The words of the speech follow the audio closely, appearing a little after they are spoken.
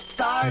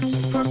Start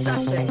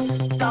processing.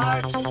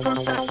 Start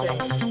processing.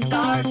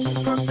 Start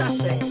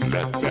processing.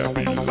 Let there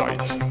be light.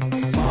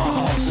 My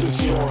house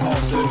is your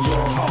house and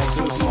your house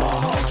is my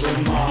house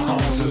and my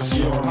house is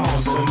your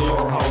house and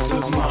your house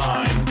is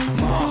mine.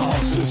 My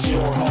house is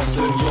your house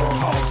and your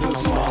house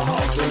is my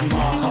house and my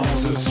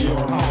house is your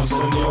house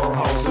and your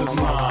house is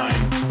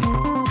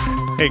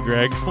mine. Hey,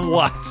 Greg.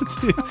 What?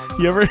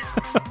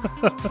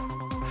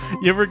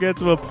 You ever get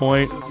to a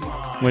point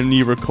when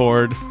you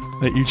record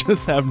that you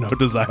just have no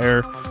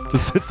desire to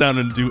sit down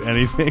and do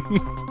anything?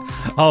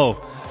 Oh,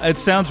 it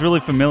sounds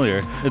really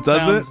familiar. It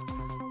Does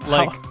sounds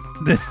like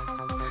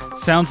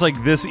sounds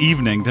like this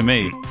evening to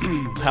me.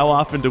 How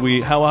often do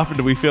we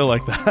feel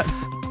like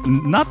that?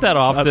 Not that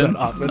often.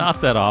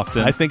 Not that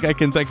often. I think I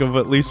can think of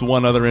at least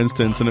one other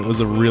instance, and it was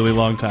a really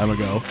long time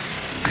ago.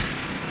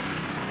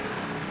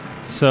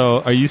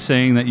 So, are you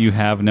saying that you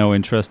have no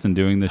interest in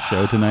doing this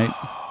show tonight?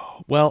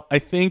 Well, I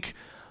think,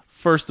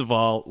 first of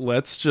all,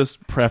 let's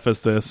just preface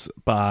this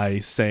by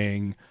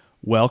saying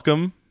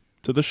welcome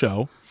to the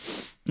show.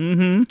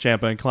 Mm-hmm.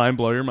 Champa and Klein,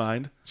 blow your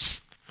mind.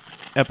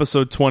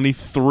 Episode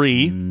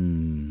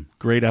 23.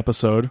 Great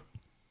episode.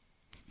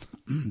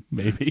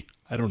 Maybe.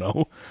 I don't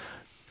know.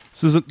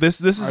 This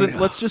isn't.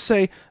 Let's just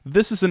say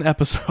this is an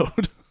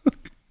episode.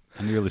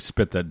 I nearly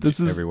spit that This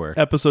is everywhere.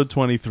 Episode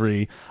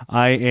 23.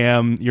 I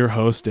am your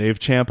host, Dave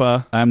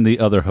Champa. I'm the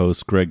other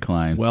host, Greg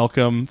Klein.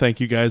 Welcome.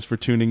 Thank you guys for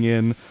tuning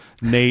in.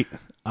 Nate,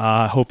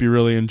 I hope you're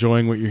really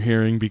enjoying what you're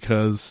hearing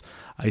because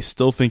I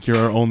still think you're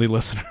our only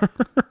listener.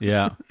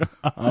 Yeah.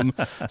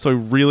 So I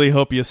really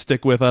hope you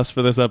stick with us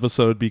for this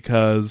episode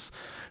because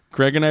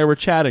Greg and I were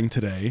chatting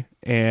today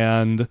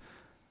and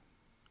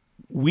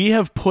we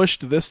have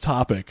pushed this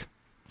topic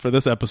for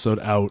this episode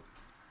out.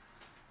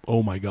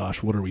 Oh my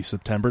gosh, what are we,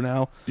 September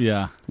now?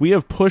 Yeah. We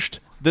have pushed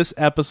this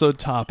episode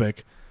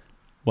topic,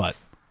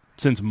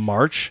 since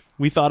March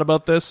we thought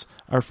about this,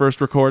 our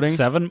first recording.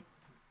 7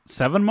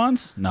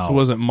 months? No. So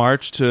was it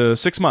March to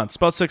 6 months?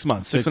 About 6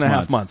 months, six and a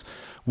half months.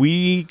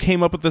 We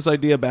came up with this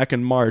idea back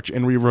in March,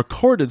 and we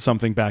recorded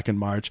something back in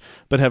March,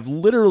 but have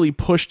literally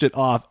pushed it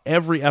off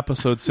every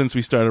episode since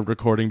we started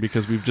recording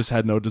because we've just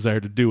had no desire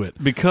to do it.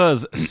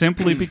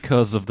 Simply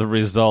because of the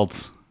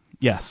results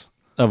Yes.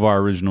 of our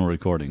original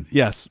recording.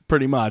 Yes,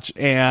 pretty much.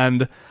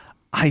 And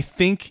I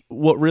think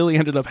what really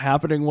ended up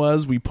happening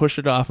was we pushed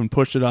it off and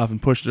pushed it off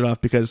and pushed it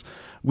off because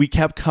we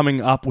kept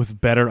coming up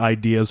with better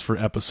ideas for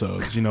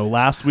episodes. You know,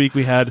 last week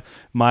we had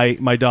my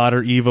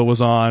daughter Eva was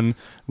on.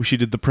 She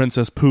did the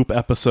Princess Poop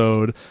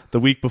episode. The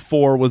week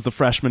before was the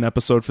freshman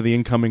episode for the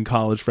incoming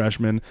college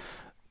freshmen.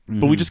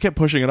 But we just kept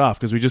pushing it off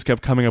because we just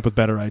kept coming up with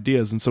better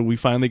ideas. And so we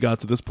finally got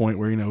to this point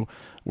where, you know,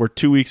 we're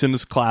 2 weeks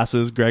into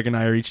classes. Greg and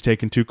I are each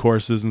taking 2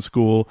 courses in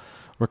school.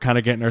 We're kind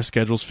of getting our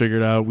schedules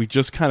figured out. We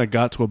just kind of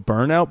got to a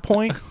burnout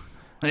point.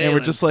 And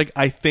we're just like,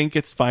 I think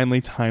it's finally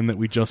time that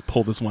we just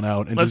pull this one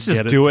out and Let's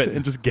just do it.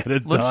 And just get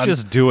it done. Let's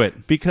just do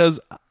it. Because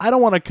I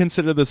don't want to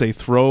consider this a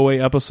throwaway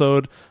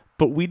episode,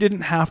 but we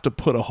didn't have to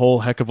put a whole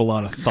heck of a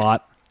lot of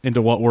thought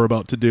into what we're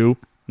about to do.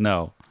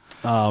 No.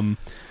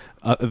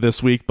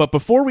 This week. But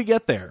before we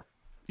get there,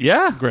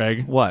 Yeah.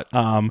 Greg, What?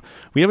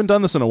 we haven't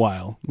done this in a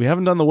while. We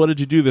haven't done the "What did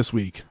you do this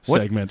week"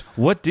 segment.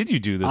 What did you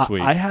do this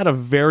week? I had a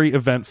very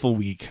eventful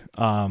week.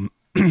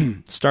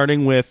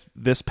 Starting with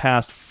this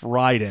past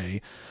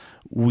Friday,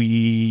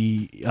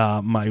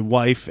 my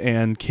wife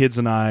and kids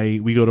and I,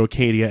 we go to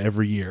Acadia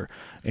every year,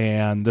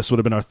 and this would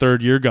have been our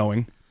 3rd year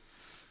going.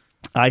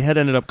 I had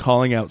ended up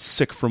calling out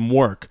sick from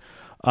work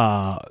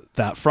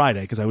that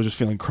Friday because I was just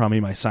feeling crummy.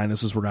 My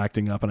sinuses were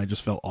acting up and I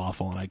just felt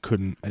awful and I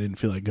didn't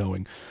feel like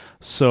going.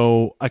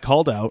 So I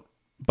called out.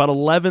 About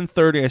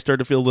 11:30 I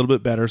started to feel a little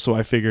bit better, so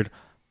I figured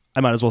I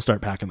might as well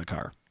start packing the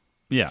car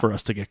for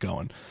us to get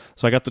going.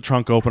 So I got the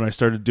trunk open. I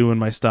started doing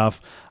my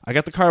stuff. I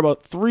got the car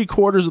about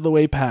 3/4 of the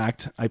way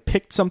packed. I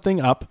picked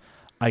something up.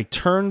 I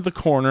turned the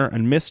corner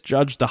and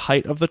misjudged the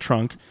height of the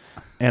trunk,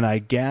 and I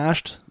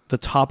gashed the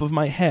top of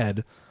my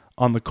head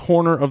on the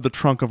corner of the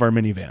trunk of our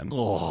minivan.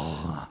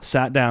 Oh.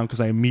 Sat down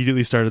because I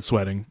immediately started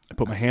sweating. I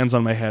put my hands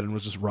on my head and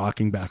was just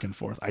rocking back and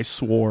forth. I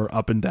swore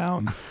up and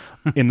down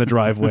in the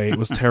driveway. It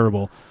was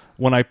terrible.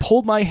 When I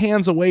pulled my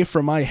hands away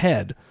from my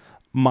head,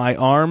 my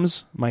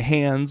arms, my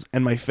hands,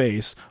 and my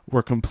face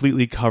were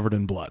completely covered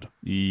in blood.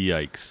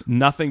 Yikes.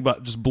 Nothing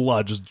but just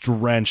blood, just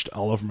drenched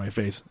all over my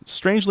face.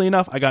 Strangely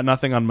enough, I got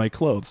nothing on my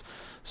clothes.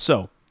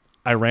 So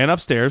I ran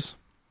upstairs,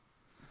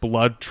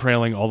 blood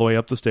trailing all the way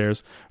up the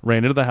stairs,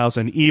 ran into the house,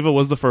 and Eva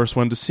was the first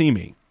one to see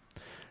me.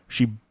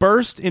 She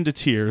burst into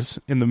tears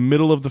in the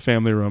middle of the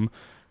family room.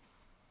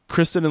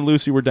 Kristen and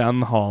Lucy were down in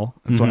the hall,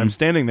 and so I'm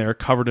standing there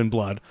covered in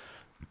blood,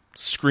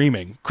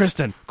 screaming,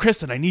 Kristen,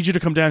 I need you to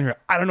come down here.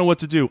 I don't know what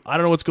to do. I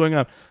don't know what's going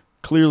on.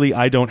 Clearly,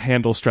 I don't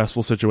handle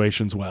stressful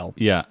situations well.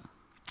 Yeah.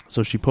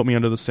 So she put me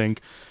under the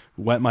sink,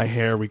 wet my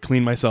hair, we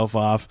cleaned myself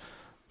off.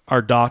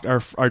 Our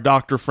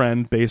doctor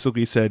friend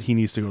basically said he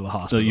needs to go to the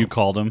hospital. So you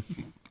called him?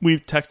 We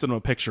texted him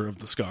a picture of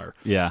the scar.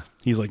 Yeah.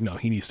 He's like, no,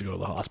 he needs to go to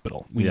the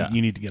hospital. You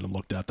need to get him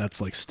looked at.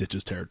 That's like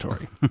Stitch's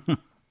territory.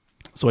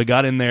 So I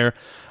got in there.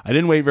 I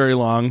didn't wait very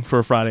long for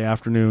a Friday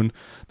afternoon.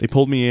 They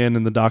pulled me in,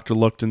 and the doctor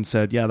looked and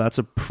said, yeah, that's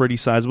a pretty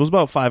size. It was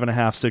about 5.5,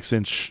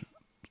 6-inch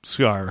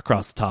scar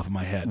across the top of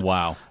my head.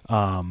 Wow.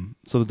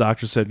 So the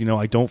doctor said,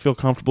 I don't feel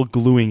comfortable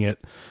gluing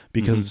it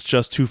because it's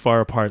just too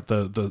far apart.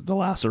 The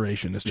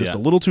laceration is just a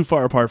little too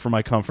far apart for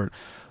my comfort.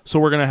 So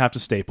we're going to have to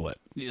staple it.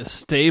 You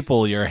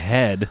staple your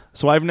head.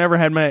 So I've never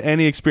had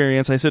any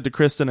experience. I said to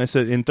Kristen,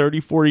 in 30,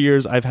 40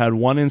 years, I've had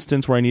one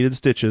instance where I needed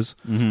stitches,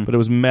 but it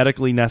was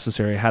medically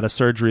necessary. I had a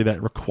surgery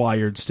that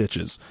required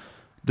stitches.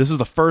 This is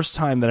the first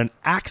time that an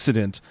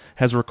accident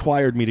has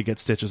required me to get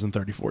stitches in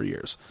 34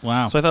 years.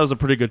 Wow. So I thought it was a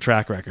pretty good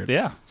track record.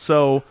 Yeah.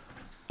 So,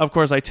 of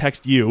course, I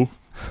text you.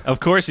 Of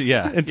course,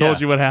 yeah. And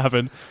told you what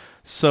happened.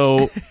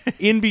 So,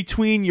 in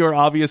between your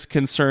obvious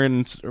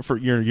concerns, for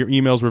your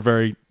emails were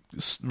very,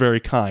 very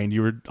kind.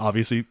 You were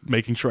obviously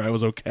making sure I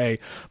was okay.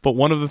 But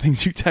one of the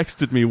things you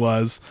texted me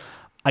was,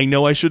 I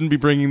know I shouldn't be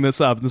bringing this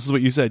up. This is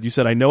what you said. You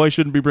said, I know I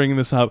shouldn't be bringing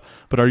this up,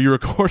 but are you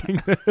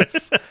recording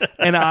this?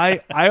 And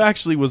I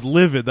actually was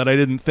livid that I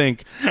didn't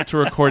think to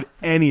record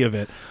any of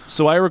it.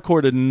 So I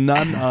recorded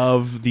none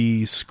of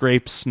the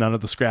scrapes, none of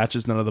the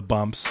scratches, none of the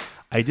bumps.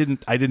 I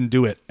didn't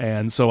do it.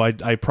 And so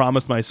I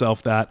promised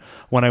myself that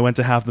when I went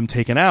to have them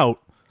taken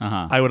out,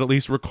 I would at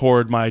least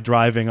record my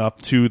driving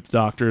up to the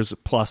doctor's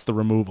plus the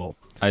removal.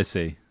 I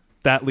see.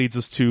 That leads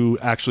us to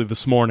actually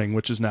this morning,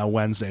 which is now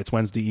Wednesday. It's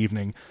Wednesday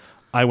evening.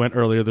 I went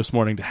earlier this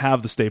morning to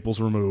have the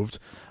staples removed.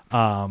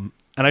 And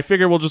I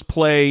figure we'll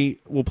play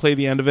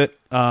the end of it.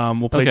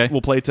 We'll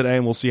play today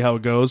and we'll see how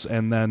it goes,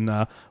 and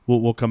then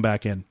we'll come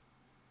back in.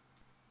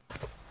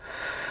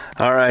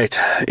 All right.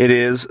 It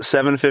is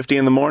 7:50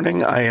 in the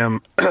morning. I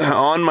am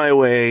on my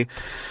way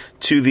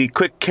to the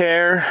quick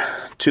care,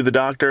 to the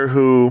doctor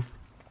who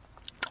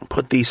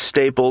put these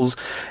staples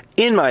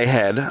in my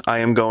head. I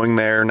am going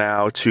there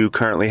now to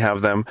currently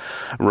have them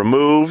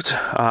removed.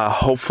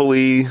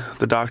 Hopefully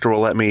the doctor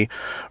will let me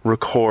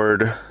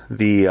record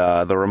the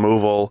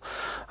removal.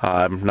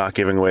 I'm not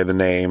giving away the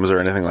names or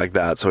anything like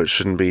that, so it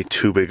shouldn't be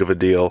too big of a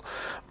deal.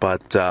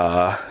 But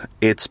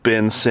it's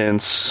been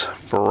since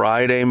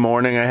Friday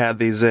morning I had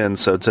these in,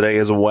 so today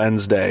is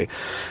Wednesday.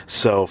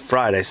 So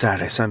Friday,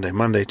 Saturday, Sunday,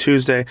 Monday,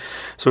 Tuesday.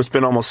 So it's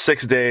been almost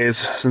 6 days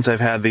since I've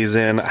had these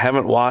in. I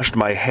haven't washed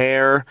my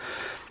hair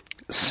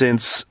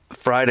since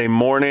Friday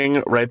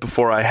morning, right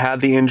before I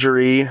had the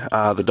injury.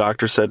 The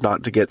doctor said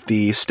not to get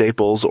the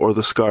staples or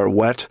the scar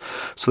wet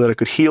so that it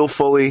could heal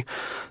fully.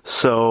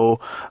 So,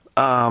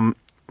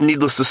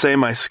 needless to say,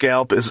 my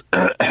scalp is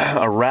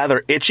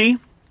rather itchy.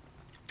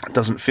 It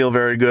doesn't feel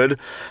very good,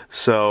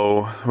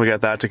 so we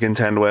got that to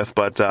contend with,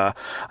 but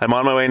I'm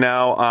on my way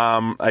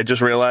now. I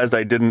just realized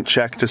I didn't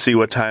check to see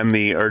what time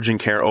the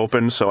urgent care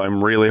opened, so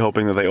I'm really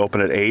hoping that they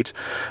open at 8,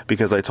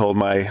 because I told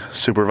my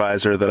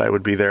supervisor that I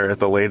would be there at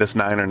the latest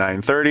 9 or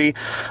 9:30,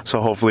 so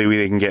hopefully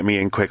they can get me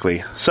in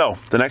quickly. So,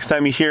 the next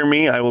time you hear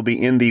me, I will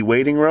be in the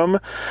waiting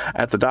room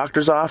at the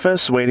doctor's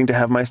office, waiting to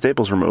have my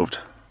staples removed.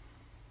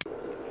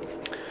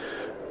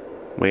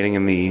 Waiting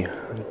in the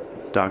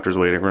doctor's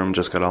waiting room,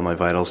 just got all my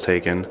vitals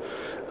taken.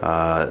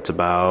 It's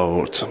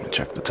about, let me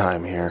check the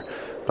time here,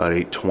 about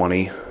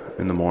 8:20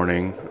 in the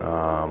morning.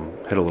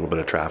 Hit a little bit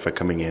of traffic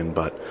coming in,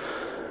 but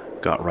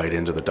got right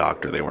into the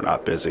doctor. They were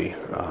not busy.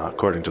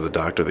 According to the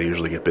doctor, they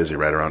usually get busy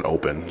right around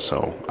open,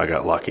 so I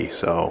got lucky,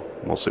 so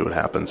we'll see what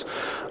happens.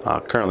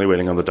 Currently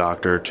waiting on the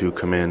doctor to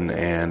come in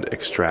and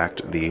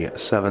extract the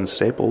 7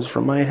 staples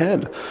from my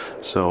head.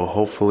 So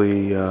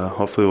hopefully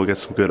we'll get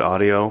some good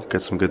audio,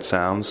 get some good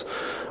sounds.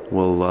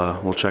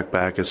 We'll check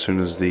back as soon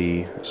as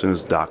the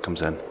doc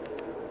comes in.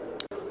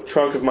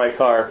 Trunk of my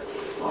car.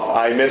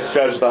 I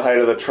misjudged the height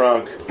of the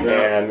trunk,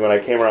 and when I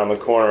came around the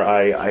corner,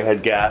 I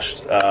had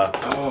gashed.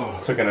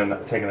 Taken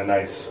a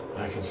nice,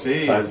 I can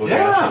see, sizable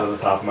gash out of the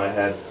top of my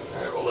head.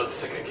 All right, well,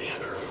 let's take a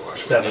gander.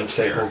 7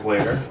 staples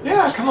later.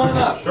 Yeah, come on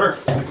up. Sure.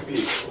 Let's take a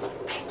peek.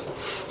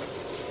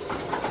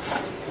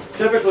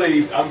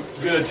 Typically, I'm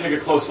going to take a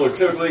close look.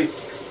 Typically,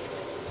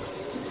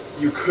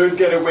 you could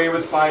get away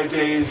with 5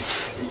 days.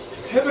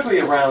 Typically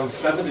around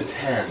 7 to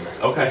 10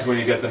 is when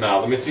you get them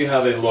out. Let me see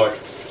how they look.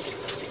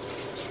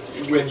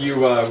 When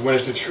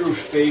it's a true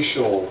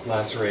facial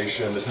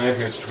laceration, the time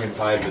frame is between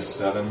 5 to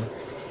 7.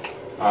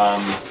 I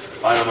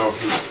don't know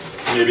if you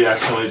maybe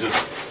accidentally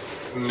just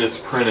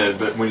misprinted,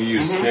 but when you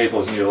use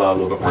staples, you allow a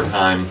little bit more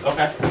time.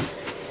 Okay.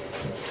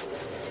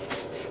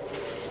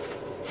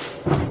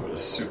 What a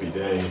soupy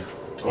day.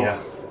 Oh. Yeah.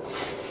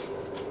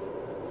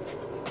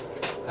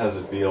 How does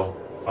it feel?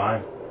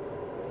 Fine.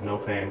 No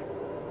pain.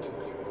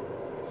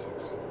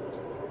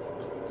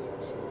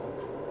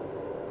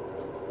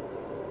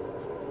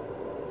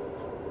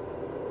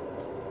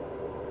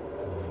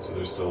 So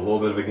there's still a little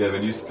bit of a give.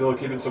 And you still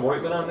keeping some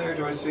ointment on there,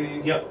 do I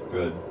see? Yep.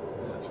 Good.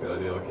 Yeah, that's a good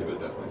idea. I'll keep it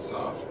definitely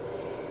soft.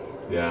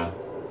 Yeah.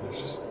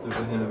 There's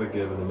a hint of a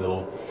give in the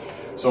middle.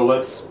 So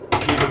let's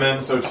keep them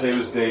in. So today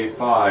was day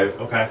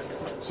 5. Okay.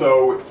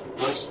 So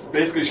let's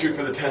basically shoot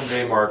for the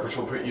 10-day mark, which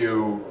will put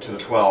you to the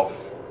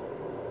 12th.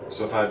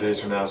 So 5 days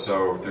from now,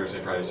 so Thursday,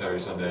 Friday, Saturday,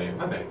 Sunday,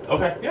 Monday.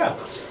 Okay. Yeah.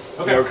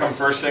 Okay. They'll come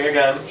first thing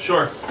again.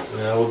 Sure.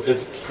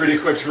 It's pretty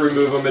quick to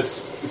remove them. It's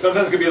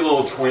sometimes can be a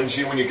little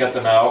twingy when you get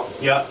them out.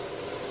 Yeah.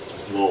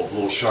 A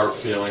little sharp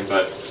feeling,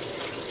 but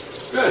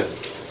good.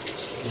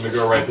 Let me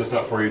go write this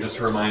up for you just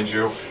to remind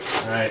you.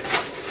 All right.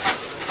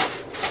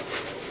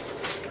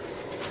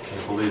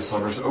 Can't believe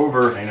summer's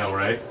over. I know,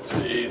 right?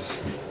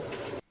 Jeez.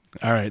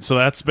 All right, so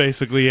that's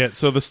basically it.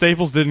 So the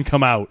staples didn't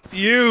come out.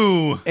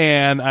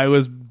 And I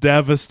was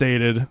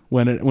devastated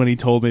when he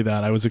told me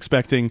that. I was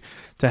expecting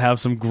to have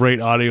some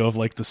great audio of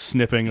like the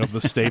snipping of the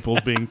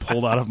staples being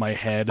pulled out of my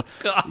head.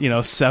 You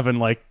know, 7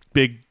 like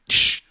big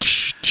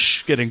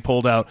getting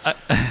pulled out.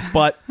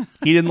 But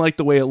he didn't like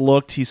the way it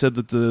looked. He said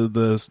that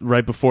the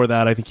right before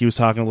that, I think he was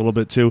talking a little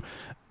bit too.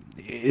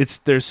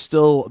 There's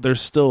still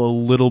a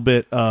little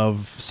bit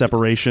of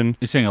separation.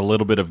 You're saying a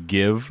little bit of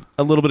give?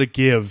 A little bit of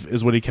give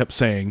is what he kept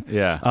saying.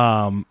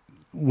 Yeah.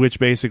 Which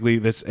basically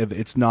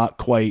it's not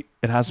quite,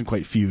 it hasn't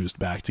quite fused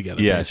back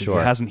together. Yeah, basically.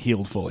 sure. It hasn't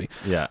healed fully.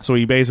 Yeah. So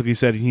he basically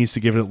said he needs to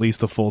give it at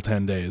least a full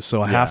 10 days.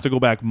 So I have to go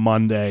back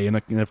Monday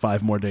and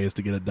 5 more days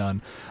to get it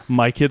done.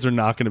 My kids are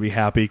not going to be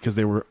happy because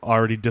they were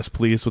already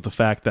displeased with the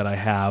fact that I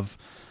have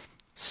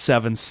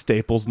 7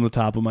 staples in the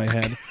top of my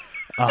head.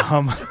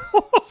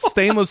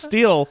 Stainless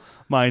steel,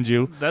 mind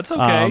you. That's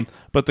okay.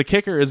 But the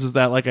kicker is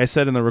that, like I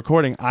said in the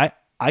recording, I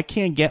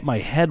can't get my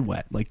head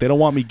wet. Like, they don't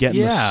want me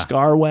getting the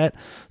scar wet,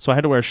 so I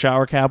had to wear a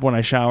shower cap when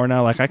I shower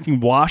now. Like, I can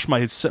wash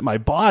my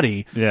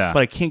body, but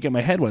I can't get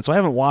my head wet. So I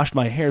haven't washed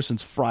my hair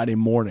since Friday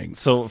morning.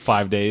 So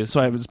 5 days.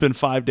 So it's been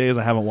 5 days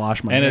I haven't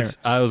washed my hair. And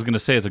I was going to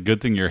say, it's a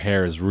good thing your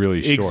hair is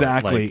really short.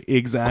 Exactly.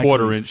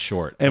 Quarter-inch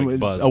short. And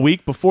like a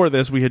week before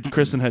this,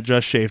 Kristen had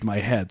just shaved my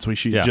head, so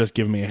she had just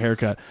given me a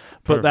haircut.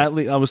 But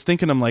I was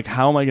thinking, I'm like,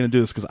 how am I going to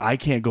do this? Because I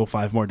can't go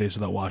 5 more days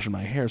without washing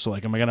my hair. So,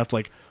 like, am I going to have to,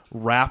 like,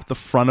 wrap the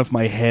front of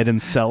my head in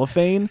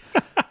cellophane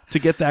to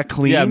get that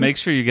clean? Yeah, make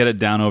sure you get it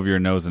down over your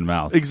nose and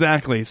mouth.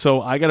 Exactly.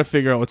 So I got to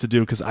figure out what to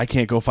do because I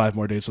can't go 5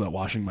 more days without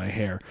washing my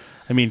hair.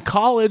 I mean,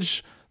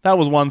 college, that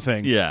was one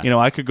thing. Yeah. You know,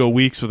 I could go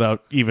weeks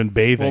without even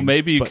bathing. Well,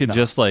 maybe you could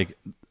just, like,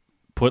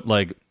 put,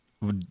 like,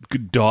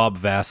 daub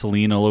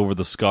Vaseline all over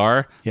the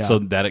scar so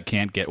that it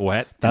can't get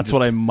wet. That's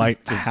what I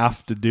might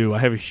have to do. I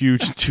have a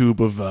huge tube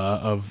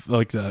of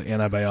like the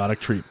antibiotic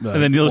treatment,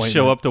 and then you'll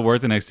show up to work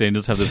the next day and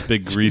just have this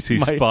big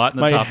greasy spot in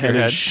the top of your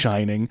head. Is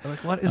shining.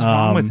 Like, what is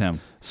wrong with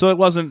him? So it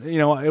wasn't,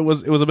 it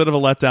was a bit of a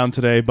letdown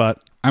today,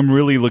 but I'm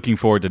really looking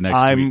forward to next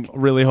week. I'm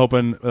really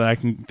hoping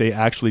that they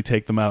actually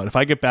take them out. If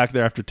I get back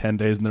there after 10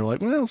 days and they're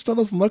like, well, it still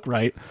doesn't look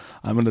right,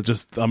 I'm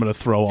gonna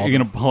throw all. You're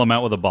gonna pull them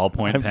out with a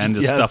ballpoint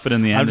pen, stuff it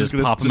in the end, I'm just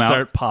gonna pop them out,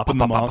 start popping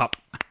them out.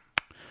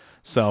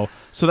 So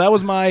that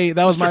was my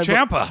Mr.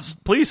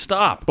 Ciampa, please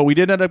stop. But we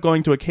did end up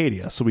going to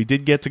Acadia, so we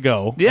did get to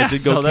go. Yeah, I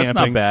did go so camping. That's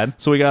not bad.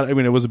 So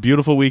it was a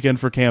beautiful weekend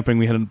for camping.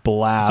 We had a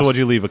blast. So what'd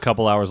you leave a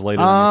couple hours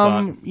later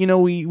than you thought?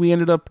 We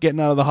ended up getting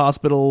out of the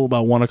hospital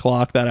about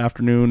 1:00 that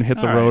afternoon.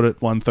 Hit the road at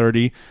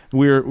 1:30.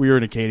 We were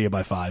in Acadia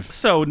by 5.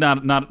 So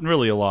not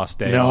really a lost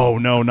day. No,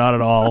 not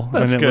at all.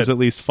 That's and it was at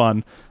least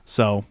fun.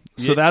 So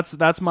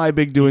that's my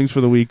big doings for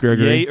the week,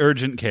 Gregory. Yay,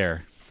 urgent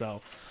care.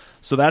 So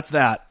that's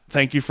that.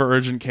 Thank you for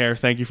urgent care.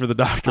 Thank you for the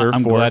doctor.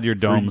 I'm glad your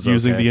dome's for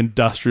using okay. the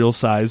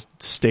industrial-sized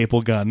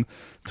staple gun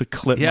to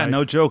clip. Yeah,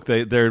 no joke.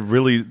 They're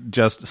really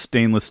just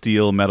stainless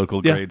steel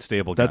medical grade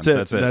staple guns.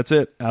 That's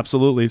it.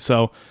 Absolutely.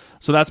 So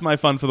that's my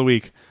fun for the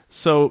week.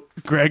 So,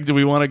 Greg, do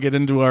we want to get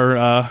into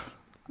our?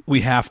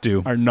 We have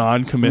to. Our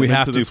non-commitment. We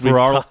have to to this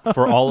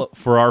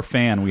for our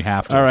fan. We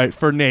have to. All right,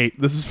 for Nate.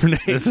 This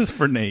is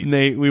for Nate.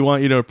 Nate, we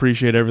want you to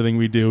appreciate everything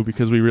we do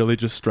because we really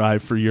just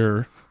strive for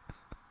your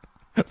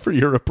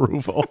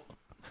approval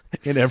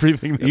in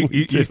everything that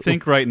we do. You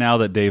think right now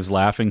that Dave's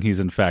laughing?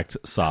 He's in fact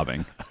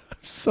sobbing. I'm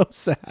so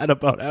sad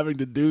about having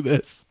to do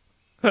this.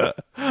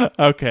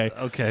 Okay.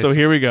 So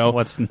here we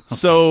go.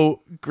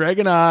 So Greg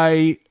and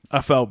I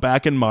felt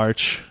back in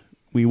March.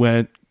 We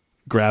went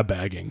grab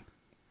bagging,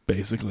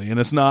 basically, and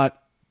it's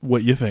not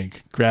what you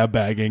think. Grab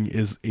bagging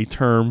is a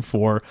term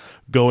for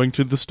going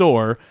to the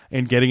store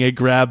and getting a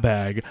grab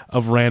bag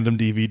of random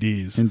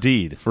DVDs.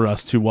 Indeed, for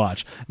us to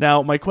watch.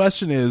 Now, my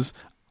question is,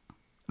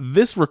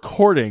 this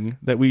recording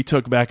that we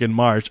took back in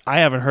March, I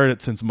haven't heard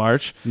it since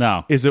March.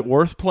 No. Is it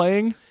worth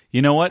playing?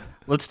 You know what?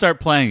 Let's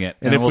start playing it.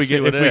 And if we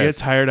get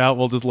tired out,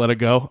 we'll just let it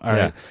go. All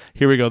right.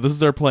 Here we go. This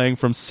is our playing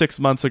from 6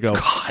 months ago.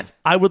 God.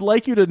 I would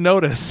like you to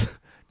notice,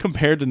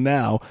 compared to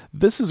now,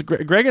 this is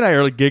Greg and I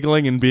are like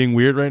giggling and being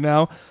weird right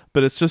now,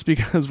 but it's just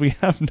because we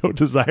have no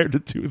desire to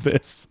do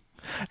this.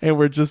 And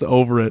we're just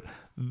over it.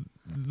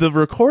 The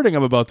recording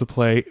I'm about to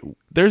play,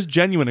 there's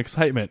genuine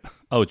excitement.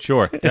 Oh,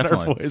 sure,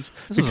 definitely. In our voice,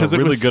 this was a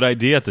really good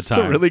idea at the time.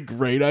 It's a really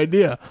great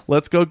idea.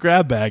 Let's go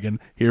grab bagging.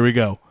 Here we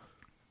go.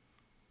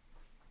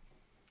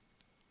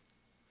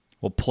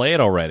 Well, play it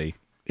already.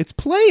 It's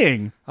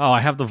playing. Oh,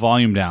 I have the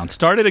volume down.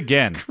 Start it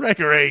again.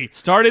 Gregory.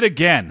 Start it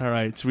again. All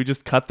right, should we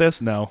just cut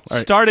this? No. All right.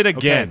 Start it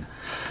again.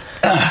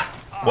 Okay.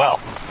 Well...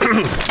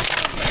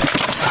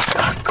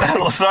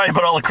 Sorry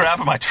about all the crap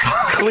in my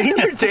truck. Clean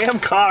your damn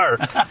car.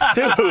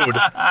 Dude.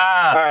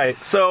 All right,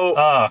 so,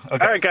 all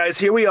right, guys,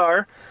 here we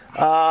are.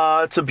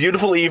 It's a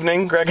beautiful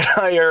evening. Greg and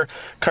I are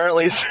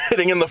currently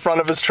sitting in the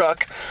front of his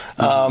truck.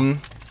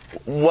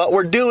 What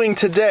we're doing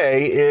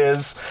today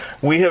is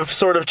we have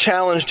sort of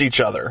challenged each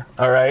other,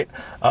 all right?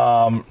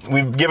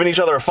 We've given each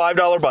other a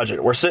 $5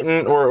 budget.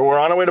 We're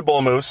on our way to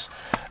Bull Moose.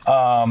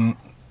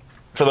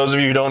 For those of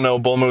you who don't know,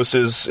 Bull Moose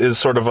is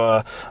sort of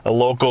a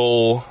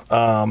local,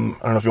 I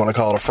don't know if you want to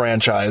call it a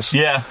franchise.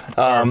 Yeah.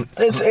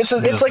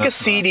 It's like a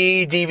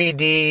CD,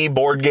 DVD,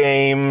 board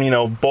game,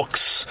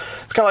 books.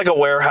 It's kind of like a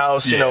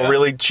warehouse,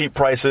 really cheap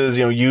prices,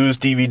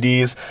 used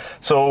DVDs.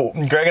 So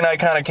Greg and I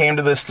kind of came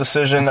to this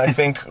decision. I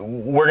think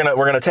we're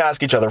gonna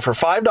task each other for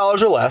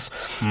 $5 or less.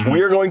 Mm-hmm.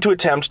 We are going to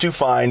attempt to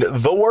find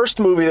the worst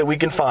movie that we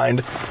can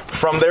find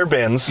from their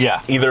bins.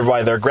 Yeah. Either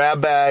by their grab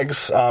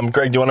bags.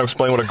 Greg, do you want to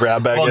explain what a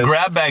grab bag is? Well,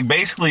 grab bag,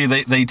 basically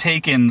they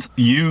take in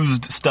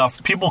used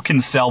stuff. People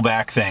can sell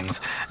back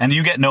things, and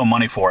you get no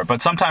money for it.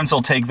 But sometimes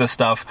they'll take this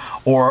stuff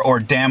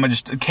or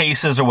damaged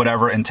cases or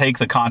whatever and take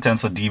the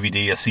contents of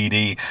DVD, a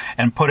CD,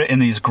 and put it in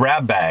these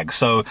grab bags.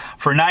 So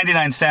for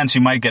 99 cents,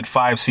 you might get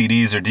 5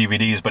 CDs or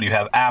DVDs, but you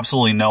have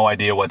absolutely no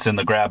idea what's in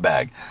the grab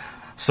bag.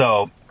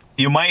 So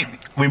we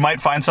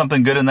might find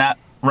something good in that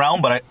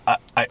realm, but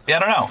I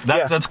don't know.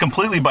 That's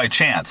completely by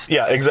chance.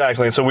 Yeah,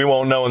 exactly. And so we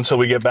won't know until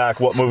we get back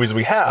what movies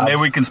we have. Maybe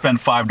we can spend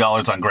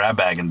 $5 on grab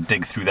bag and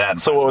dig through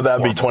that. So what would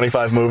that be?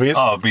 25 movies?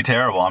 Oh, it'd be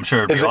terrible. I'm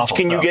sure it'd be awful.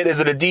 Is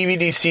it a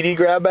DVD CD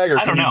grab bag, or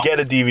can you get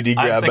a DVD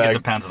grab bag? I think it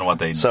depends on what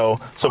they do. So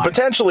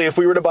potentially, if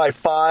we were to buy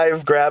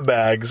 5 grab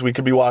bags, we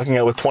could be walking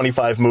out with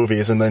 25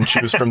 movies and then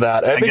choose from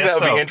that. I think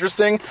that would be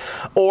interesting.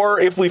 Or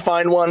if we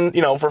find one,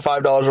 for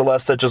 $5 or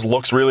less that just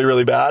looks really,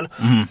 really bad,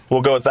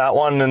 we'll go with that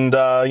one and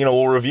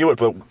we'll review it.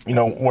 But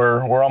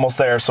we're almost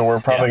there, so we're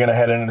probably going to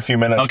head in a few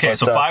minutes. Okay,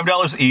 so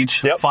 $5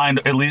 each. Yep. Find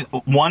at least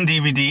one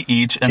DVD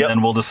each, and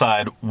then we'll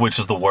decide which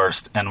is the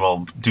worst, and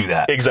we'll do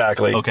that.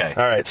 Exactly. Okay.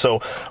 All right.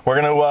 So we're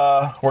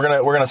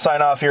gonna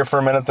sign off here for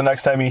a minute. The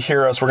next time you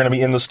hear us, we're gonna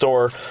be in the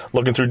store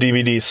looking through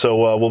DVDs.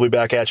 So we'll be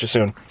back at you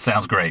soon.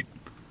 Sounds great.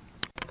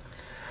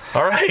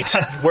 All right,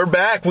 we're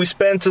back. We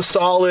spent a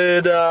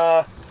solid.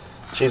 What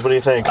do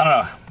you think? I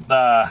don't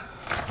know.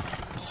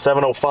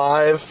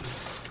 7:05.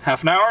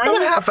 Half an hour?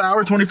 About a half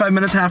hour, 25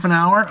 minutes, half an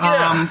hour.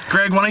 Yeah.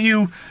 Greg, why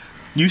don't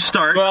you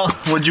start? Well,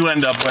 what'd you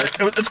end up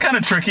with? It's kind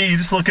of tricky. You're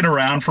just looking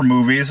around for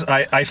movies.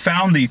 I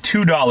found the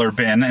 $2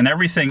 bin, and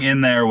everything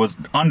in there was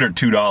under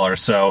 $2.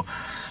 So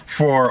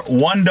for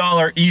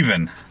 $1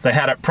 even, they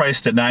had it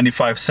priced at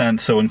 95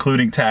 cents, so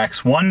including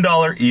tax,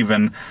 $1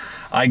 even,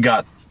 I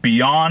got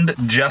Beyond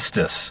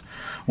Justice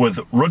with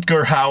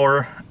Rutger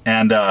Hauer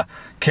and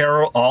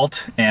Carol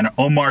Alt and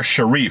Omar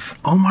Sharif.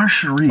 Omar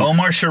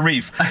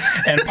Sharif.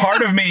 And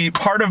part of me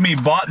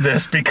bought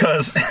this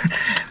because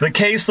the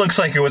case looks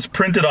like it was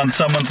printed on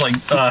someone's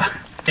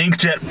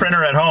inkjet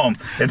printer at home.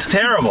 It's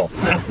terrible.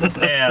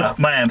 Yeah,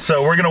 man.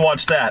 So we're gonna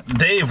watch that.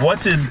 Dave,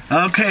 what did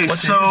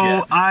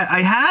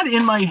I had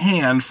in my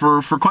hand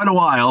for quite a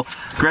while.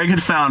 Greg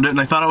had found it, and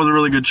I thought it was a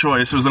really good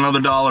choice. It was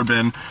another dollar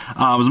bin. It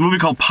was a movie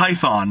called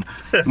Python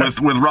with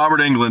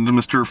Robert Englund and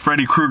Mr.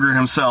 Freddy Krueger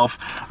himself.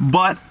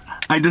 But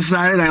I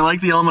decided I like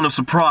the element of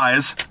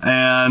surprise,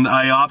 and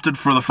I opted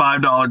for the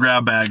 $5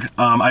 grab bag.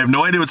 I have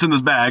no idea what's in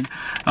this bag.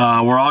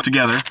 We're all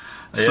together.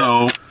 Yeah.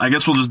 So I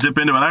guess we'll just dip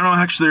into it. I don't know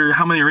actually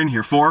how many are in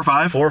here. 4 or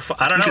 5? 4 or 5.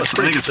 I don't know. I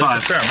think it's 5.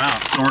 It's a fair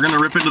amount. So we're gonna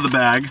rip into the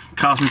bag.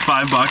 Cost me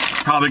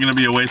 $5. Probably gonna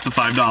be a waste of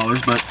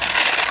 $5, but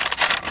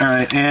all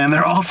right. And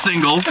they're all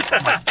singles.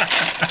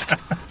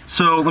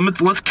 So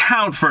let's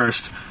count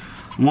first.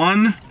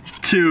 1,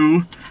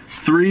 2,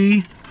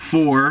 3,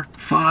 4,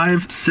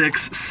 5,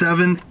 6,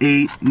 7,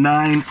 8,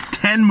 9,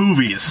 10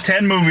 movies.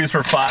 10 movies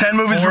for $5. 10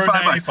 movies for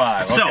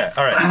 $5. Okay, So,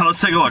 all right.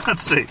 Let's take a look.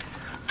 Let's see.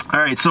 All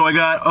right, so I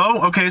got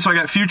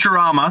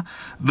Futurama,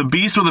 The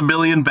Beast with a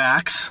Billion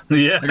Backs.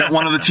 Yeah. I got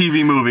one of the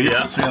TV movies.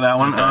 Yeah. So I got that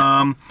one.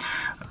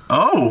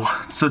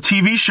 It's a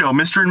TV show,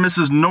 Mr. and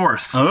Mrs.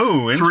 North.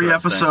 Oh, interesting. 3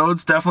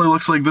 episodes. Definitely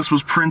looks like this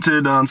was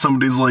printed on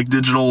somebody's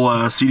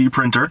digital CD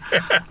printer.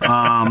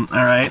 All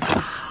right.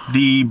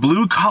 The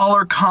Blue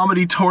Collar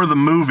Comedy Tour, the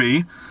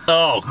movie.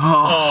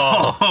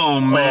 Oh,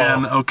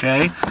 man.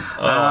 Okay.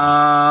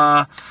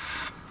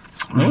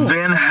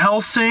 Van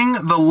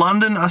Helsing, The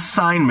London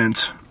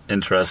Assignment.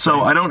 Interesting.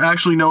 So I don't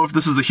actually know if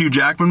this is the Hugh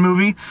Jackman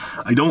movie.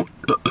 I don't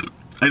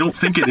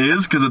think it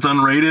is because it's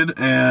unrated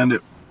and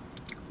it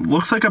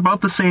looks like about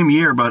the same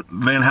year, but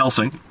Van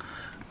Helsing.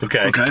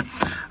 Okay.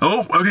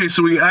 Oh, okay.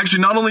 So we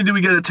actually not only did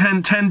we get a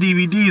 10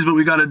 DVDs, but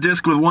we got a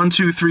disc with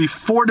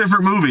 4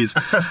 different movies.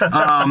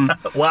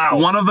 Wow.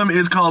 One of them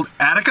is called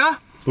Attica.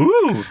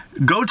 Ooh.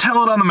 Go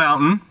Tell It on the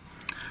Mountain.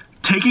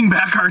 Taking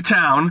Back Our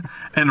Town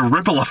and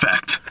Ripple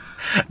Effect.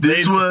 I'm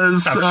sure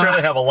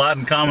they have a lot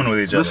in common with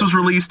each other. This was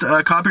released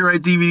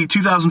copyright DVD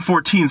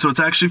 2014, so it's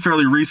actually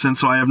fairly recent.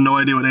 So I have no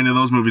idea what any of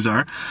those movies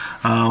are.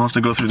 I'll have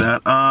to go through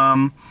that.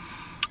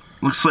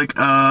 Looks like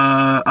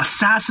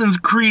Assassin's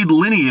Creed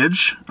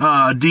Lineage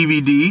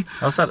DVD.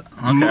 How's that?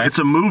 Okay. It's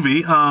a movie.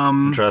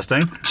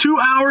 Interesting. 2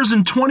 hours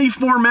and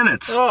 24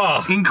 minutes,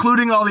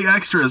 including all the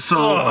extras.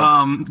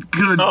 So,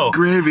 good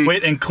gravy.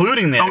 Wait,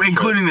 including the extras?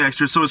 Including the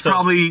extras. So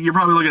you're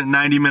probably looking at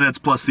 90 minutes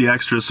plus the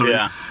extras. So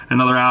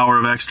another hour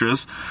of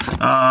extras.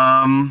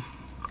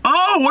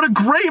 Oh, what a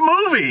great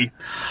movie!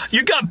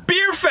 You got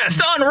Beer Fest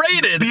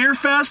unrated. Beer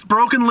Fest,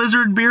 Broken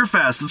Lizard Beer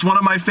Fest. It's one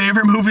of my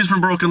favorite movies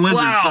from Broken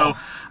Lizard. Wow.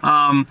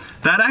 So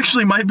that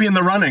actually might be in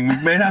the running. We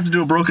may have to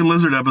do a Broken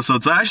Lizard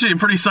episode. So actually, I'm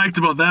pretty psyched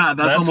about that.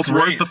 That's almost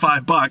great. worth the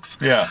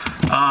 $5. Yeah.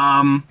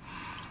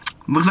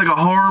 Looks like a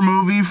horror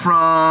movie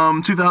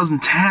from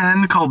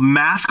 2010 called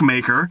Mask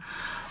Maker.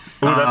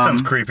 Oh, that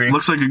sounds creepy.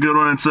 Looks like a good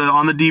one. It's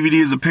on the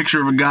DVD is a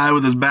picture of a guy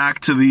with his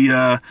back to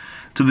the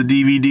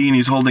DVD, and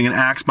he's holding an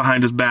axe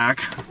behind his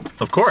back.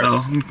 Of course. So,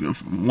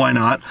 why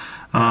not?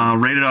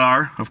 Rated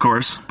R, of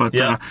course. But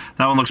that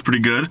one looks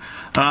pretty good.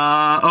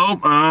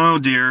 Oh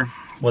dear.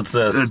 What's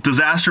this? A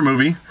disaster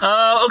movie.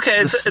 Oh,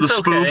 okay. It's the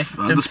spoof,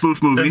 okay. the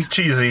spoof movie. It's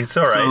cheesy. It's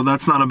all right. So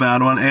that's not a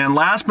bad one. And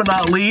last but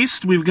not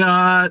least, we've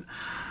got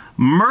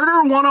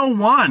Murder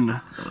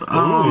 101.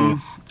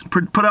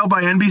 Put out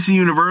by NBC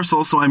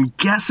Universal, so I'm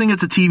guessing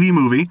it's a TV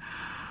movie.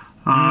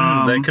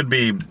 That could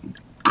be...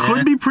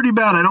 Could be pretty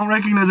bad. I don't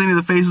recognize any of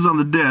the faces on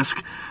the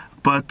disc.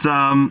 But,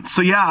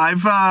 so yeah,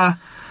 I've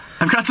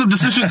got some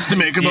decisions to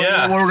make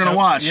about what we're going to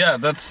watch. Yeah,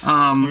 that's...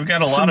 we've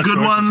got a lot of good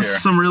ones, here.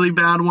 some really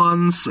bad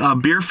ones.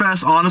 Beer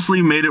Fest,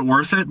 honestly, made it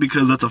worth it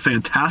because that's a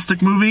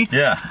fantastic movie.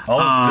 Yeah, all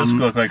those discs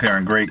look like they're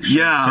in great shape.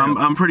 Yeah,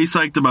 I'm pretty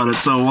psyched about it.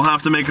 So we'll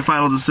have to make a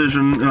final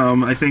decision.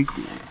 I think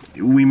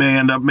we may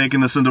end up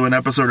making this into an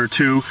episode or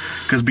two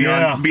because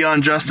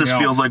Beyond Justice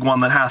feels like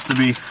one that has to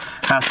be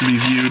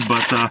viewed,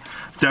 but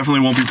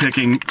definitely won't be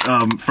picking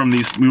from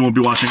these. We won't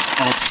be watching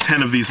all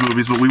 10 of these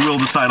movies, but we will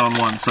decide on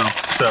one. So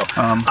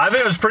I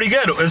think it was pretty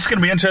good. It's going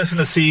to be interesting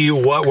to see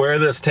where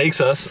this takes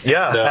us.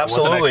 Yeah, and,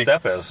 absolutely. What the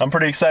next step is. I'm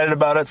pretty excited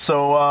about it.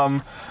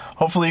 So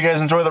hopefully you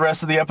guys enjoy the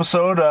rest of the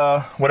episode.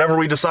 Whatever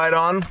we decide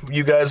on,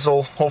 you guys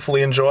will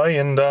hopefully enjoy,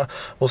 and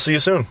we'll see you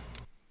soon.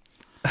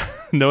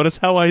 Notice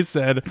how I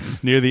said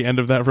near the end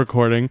of that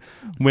recording,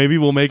 maybe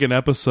we'll make an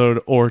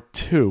episode or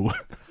two.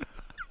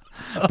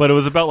 But it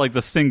was about like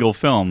the single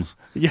films.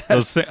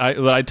 Yes.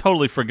 I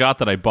totally forgot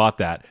that I bought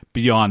that.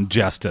 Beyond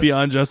Justice.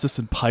 Beyond Justice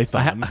and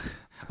Python.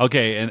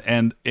 Okay,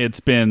 and it's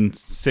been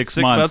 6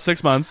 months. About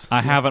 6 months.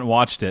 I haven't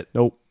watched it.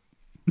 Nope.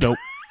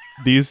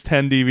 These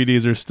 10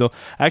 DVDs are still...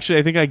 Actually,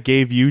 I think I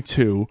gave you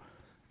 2.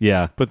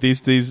 Yeah, but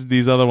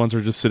these other ones are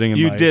just sitting in.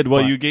 You did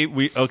well. You gave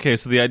okay.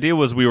 So the idea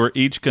was we were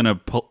each going to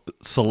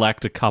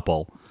select a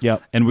couple.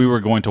 Yep. And we were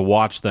going to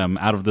watch them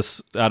out of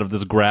this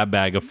grab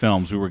bag of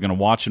films. We were going to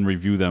watch and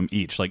review them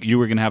each. Like you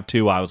were going to have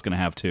 2, I was going to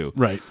have 2.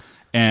 Right.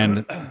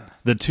 And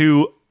the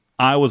 2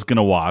 I was going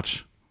to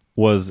watch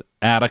was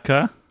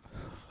Attica,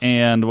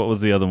 and what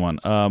was the other one?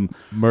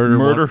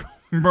 Murder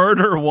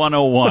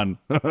 101.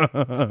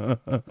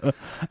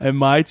 And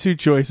my 2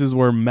 choices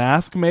were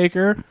Mask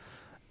Maker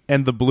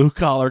and the Blue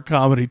Collar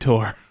Comedy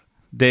Tour.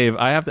 Dave,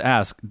 I have to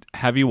ask,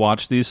 have you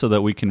watched these so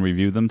that we can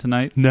review them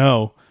tonight?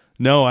 No,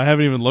 I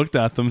haven't even looked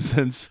at them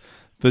since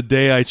the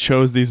day I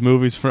chose these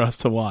movies for us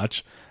to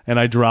watch, and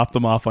I dropped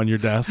them off on your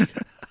desk.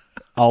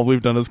 All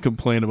we've done is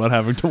complain about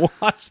having to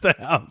watch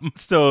them.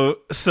 So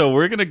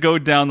we're going to go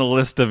down the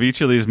list of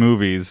each of these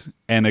movies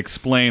and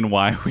explain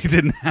why we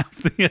didn't have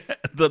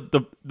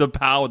the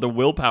power, the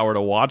willpower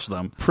to watch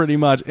them. Pretty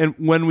much. And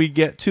when we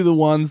get to the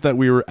ones that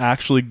we were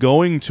actually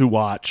going to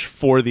watch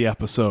for the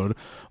episode,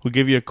 we'll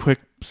give you a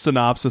quick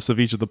synopsis of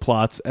each of the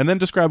plots and then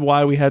describe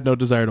why we had no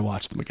desire to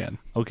watch them again.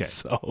 Okay.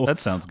 So that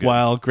sounds good.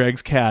 While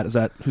Greg's cat,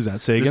 who's that,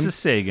 Sagan? This is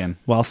Sagan.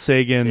 While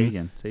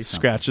Sagan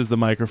scratches the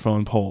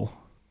microphone pole.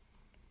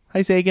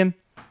 Hi, Sagan.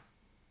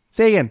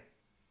 Sagan.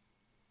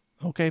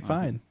 Okay,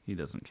 fine. He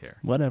doesn't care.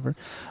 Whatever.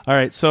 All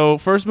right, so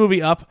first movie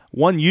up,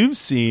 one you've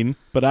seen,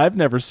 but I've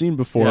never seen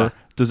before, Yeah.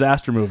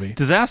 Disaster Movie.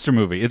 Disaster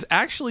Movie. It's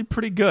actually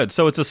pretty good.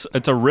 So it's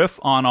a riff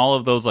on all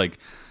of those like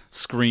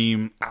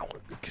Scream. Ow,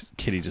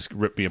 Kitty just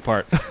ripped me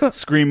apart.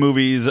 Scream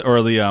movies,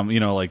 or the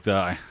like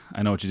the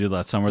I Know What You Did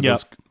Last Summer.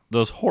 Yep.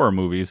 Those horror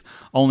movies.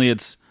 Only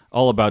it's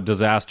all about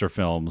disaster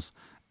films.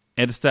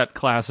 And it's that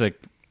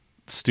classic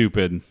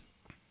stupid.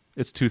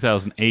 It's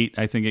 2008,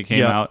 I think it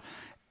came out.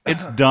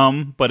 It's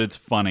dumb, but it's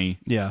funny.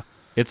 Yeah.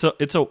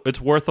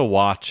 It's worth a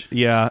watch.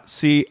 Yeah.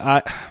 See,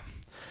 I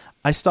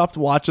stopped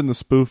watching the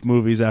spoof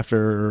movies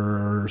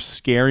after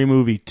Scary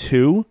Movie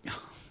 2.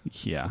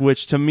 Yeah.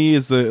 Which to me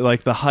is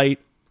the height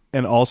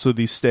and also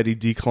the steady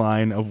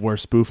decline of where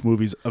spoof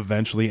movies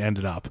eventually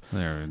ended up.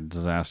 They're a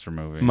disaster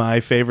movie. My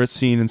favorite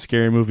scene in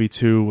Scary Movie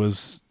 2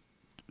 was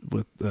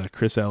with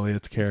Chris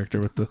Elliott's character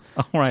with the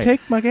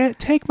take my hand,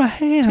 take my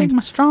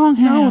strong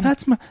hand. No,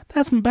 that's my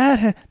bad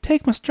hand.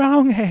 Take my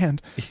strong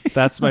hand.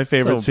 That's my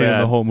favorite scene in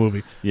the whole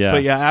movie. Yeah,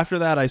 but yeah, after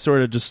that, I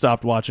sort of just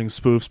stopped watching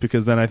spoofs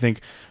because then I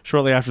think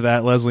shortly after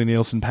that, Leslie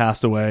Nielsen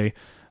passed away.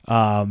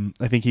 I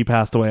think he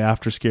passed away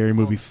after Scary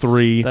Movie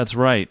 3. That's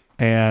right.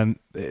 And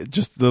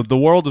just the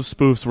world of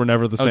spoofs were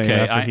never the same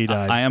after he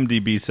died.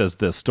 IMDb says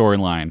this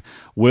storyline: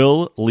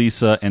 Will,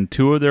 Lisa, and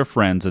 2 of their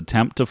friends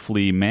attempt to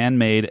flee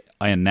man-made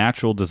and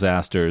natural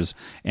disasters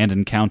and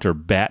encounter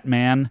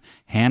Batman,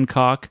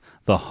 Hancock,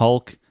 the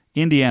Hulk,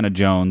 Indiana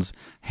Jones,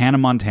 Hannah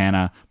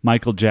Montana,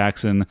 Michael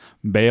Jackson,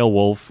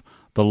 Beowulf,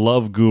 the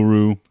Love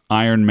Guru,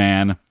 Iron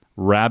Man,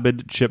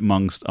 rabid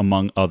chipmunks,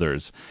 among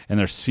others, and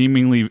their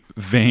seemingly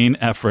vain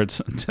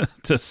efforts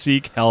to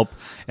seek help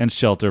and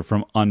shelter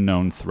from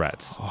unknown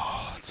threats.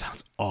 Oh, it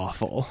sounds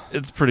awful.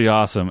 It's pretty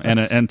awesome.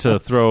 And to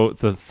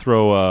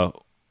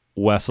throw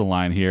Wes a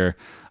line here,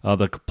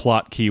 the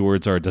plot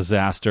keywords are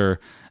disaster,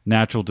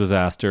 natural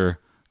disaster,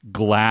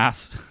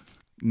 glass,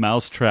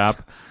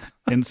 mousetrap,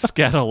 and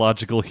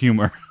scatological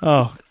humor.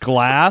 Oh,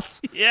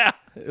 glass? Yeah.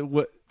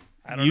 What?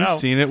 I don't You've know.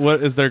 seen it?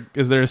 What is there?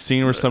 Is there a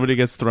scene where somebody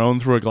gets thrown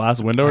through a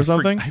glass window or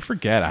something? I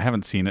forget. I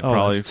haven't seen it Oh,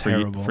 probably that's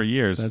terrible. for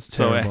years. That's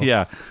terrible. So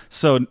yeah.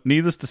 So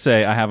needless to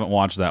say, I haven't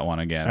watched that one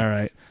again. All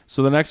right.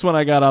 So the next one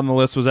I got on the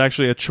list was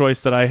actually a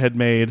choice that I had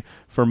made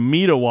for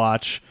me to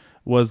watch.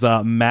 Was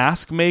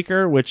Mask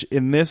Maker, which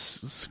in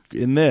this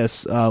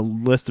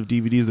list of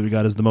DVDs that we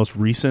got is the most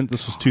recent.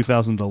 This was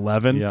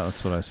 2011. Yeah,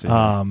 that's what I see.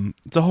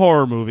 It's a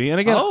horror movie,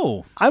 and again,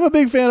 Oh. I'm a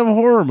big fan of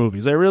horror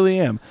movies. I really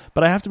am,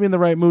 but I have to be in the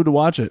right mood to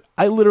watch it.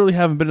 I literally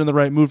haven't been in the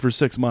right mood for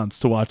 6 months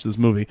to watch this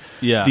movie.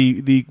 Yeah.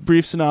 The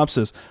brief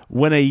synopsis: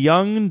 when a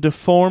young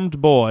deformed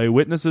boy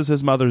witnesses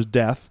his mother's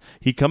death,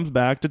 he comes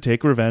back to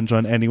take revenge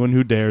on anyone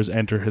who dares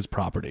enter his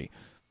property.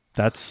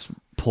 That's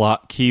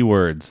Plot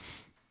keywords: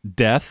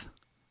 death,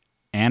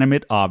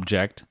 animate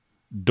object,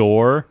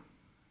 door,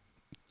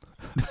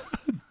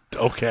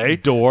 okay.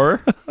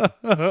 door,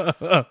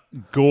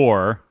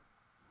 gore,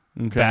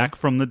 Okay. back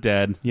from the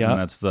dead. Yeah.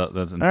 And that's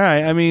All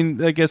right. I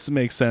mean, I guess it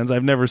makes sense.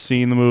 I've never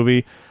seen the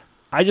movie.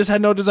 I just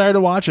had no desire to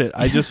watch it.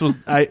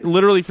 I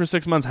literally for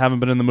 6 months haven't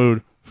been in the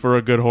mood for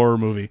a good horror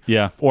movie.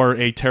 Yeah. Or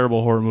a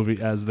terrible horror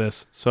movie as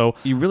this. So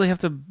you really have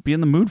to be in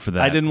the mood for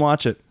that. I didn't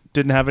watch it.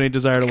 Didn't have any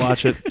desire to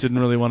watch it. Didn't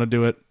really want to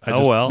do it.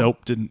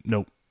 Nope. Didn't.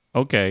 Nope.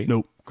 Okay.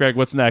 Nope. Greg,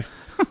 what's next?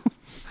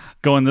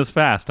 Going this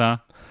fast, huh?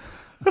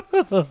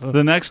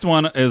 The next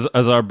one is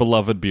our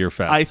beloved Beer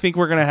Fest. I think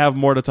we're going to have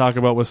more to talk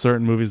about with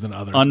certain movies than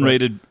others.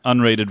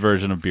 Unrated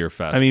version of Beer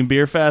Fest. I mean,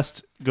 Beer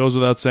Fest goes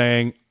without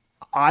saying.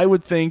 I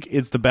would think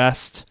it's the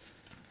best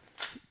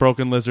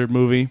Broken Lizard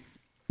movie.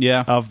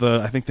 yeah,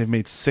 I think they've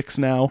made 6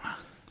 now.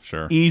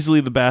 sure.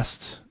 Easily the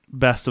best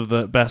of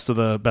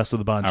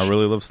the bunch. I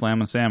really love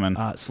Slam and Salmon.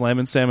 Slam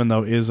and Salmon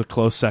though is a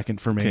close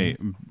second for me. Okay,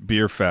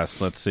 Beer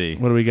Fest. Let's see.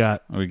 What do we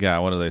got?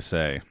 What do they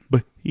say?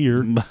 But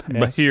here,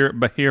 But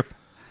here.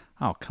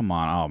 Oh, come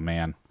on. Oh,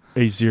 man.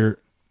 is your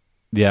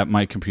Yeah,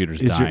 my computer's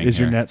dying. your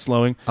here. net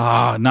slowing?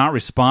 Not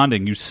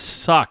responding. You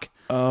suck.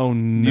 Oh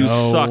no, You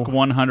suck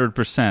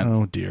 100%.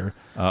 Oh dear.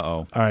 Uh-oh.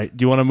 All right.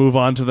 Do you want to move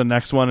on to the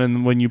next one,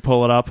 and when you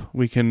pull it up,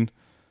 we can?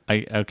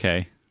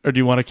 Okay. Or do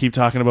you want to keep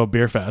talking about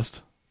Beer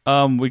Fest?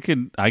 We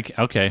could.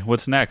 Okay.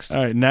 What's next?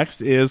 All right.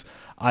 Next is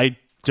I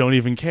don't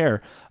even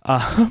care.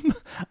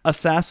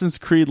 Assassin's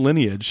Creed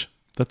Lineage.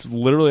 That's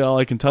literally all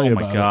I can tell you Oh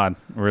about my God!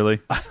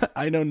 Really? it.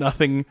 I know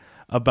nothing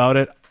about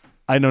it.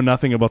 I know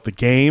nothing about the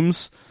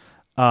games.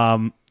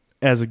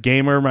 As a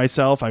gamer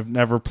myself, I've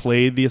never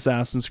played the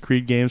Assassin's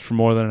Creed games for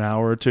more than an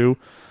hour or two.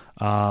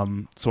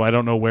 So I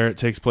don't know where it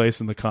takes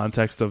place in the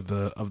context of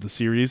the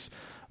series.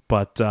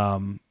 But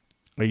are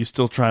you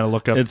still trying to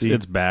look up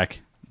It's back.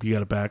 You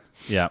got it back?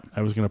 Yeah.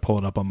 I was going to pull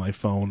it up on my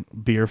phone.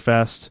 Beer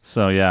Fest.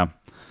 So yeah.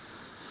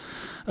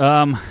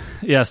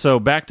 So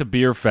back to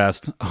Beer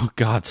Fest. Oh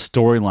God,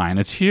 storyline.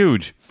 It's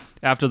huge.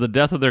 After the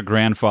death of their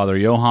grandfather,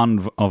 Johann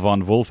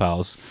von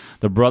Wolfhaus,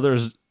 the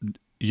brothers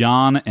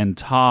Jan and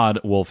Todd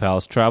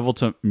Wolfhaus travel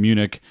to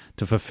Munich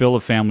to fulfill a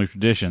family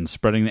tradition,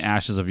 spreading the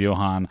ashes of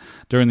Johann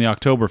during the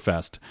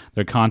Oktoberfest.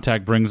 Their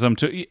contact brings them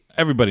to...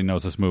 Everybody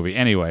knows this movie.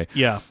 Anyway.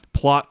 Yeah.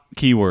 Plot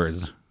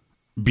keywords.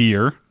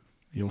 Beer.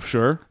 You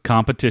sure?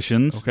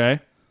 Competitions. Okay.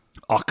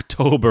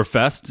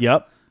 Oktoberfest.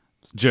 Yep.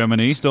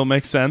 Germany. Still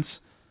makes sense.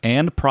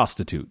 And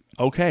prostitute.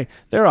 Okay,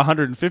 there are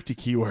 150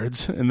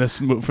 keywords in this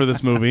for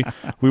this movie.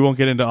 We won't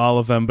get into all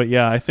of them, but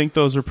yeah, I think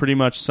those are pretty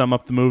much sum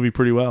up the movie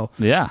pretty well.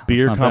 Yeah,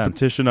 beer, that's not bad.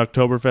 competition,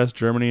 Oktoberfest,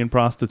 Germany, and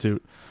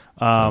prostitute.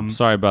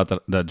 Sorry about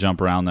that jump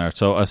around there.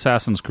 So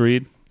Assassin's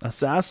Creed.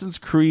 Assassin's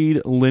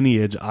Creed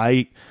Lineage.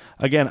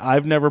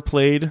 I've never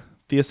played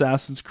the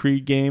Assassin's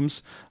Creed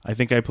games. I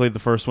think I played the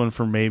first one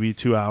for maybe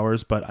 2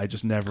 hours, but I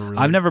just never really...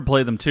 I've never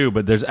played them too,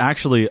 but there's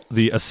actually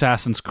the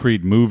Assassin's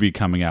Creed movie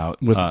coming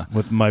out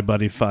with my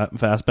buddy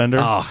Fassbender.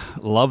 Oh,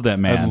 love that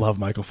man. I love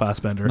Michael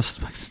Fassbender.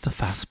 Mr.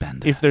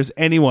 Fassbender. If there's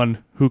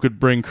anyone who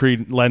could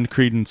lend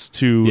credence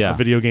to a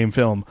video game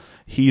film,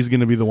 he's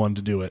going to be the one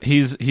to do it.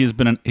 He's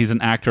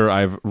an actor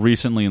I've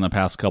recently in the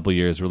past couple of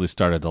years really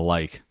started to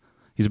like.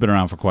 He's been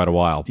around for quite a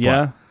while.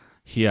 But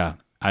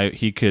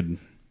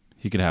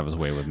he could have his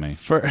way with me.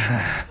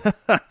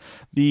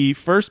 The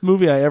first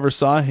movie I ever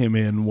saw him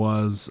in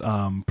was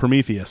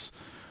Prometheus,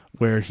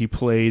 where he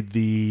played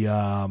the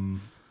God,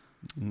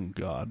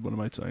 what am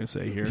I trying to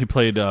say here? He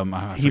played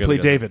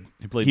David.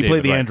 He played the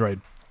David, right?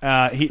 android.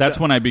 That's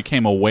when I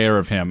became aware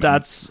of him.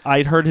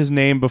 I'd heard his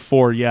name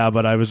before,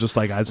 but I was just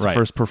like, that's the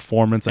first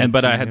performance.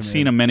 But I had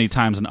seen him many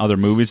times in other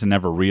movies and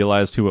never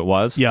realized who it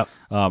was. Yep.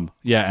 And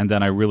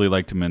then I really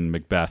liked him in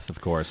Macbeth,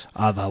 of course.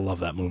 I love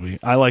that movie.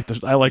 I like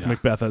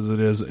Macbeth as it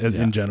is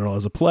in general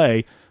as a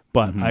play,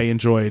 but I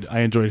enjoyed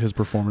his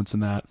performance in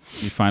that.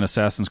 You find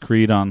Assassin's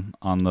Creed on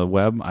the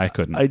web? I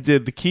couldn't. I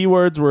did. The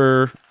keywords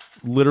were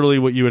literally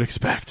what you would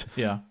expect.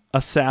 Yeah.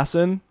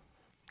 Assassin,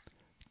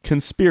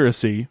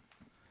 conspiracy,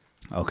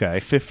 okay,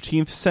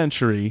 15th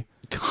century,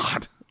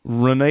 God,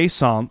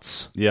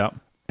 Renaissance,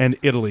 and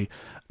Italy.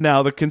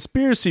 Now the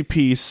conspiracy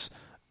piece,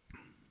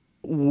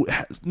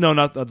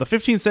 not the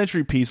 15th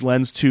century piece,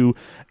 lends to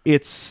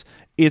it's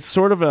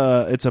sort of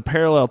a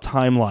parallel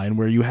timeline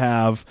where you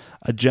have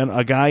a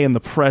guy in the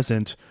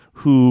present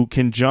who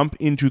can jump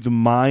into the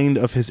mind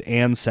of his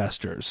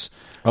ancestors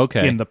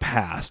in the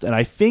past, and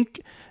I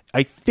think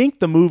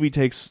the movie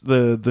takes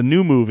the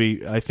new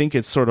movie. I think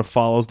it sort of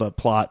follows the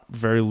plot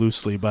very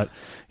loosely, but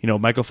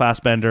Michael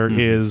Fassbender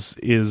is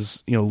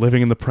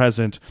living in the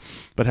present,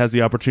 but has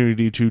the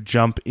opportunity to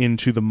jump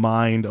into the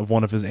mind of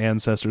one of his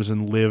ancestors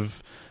and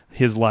live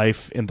his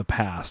life in the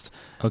past.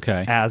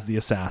 Okay, as the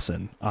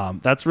assassin.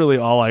 That's really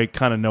all I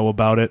kind of know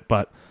about it,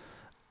 but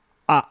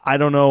I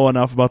don't know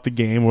enough about the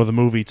game or the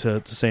movie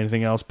to say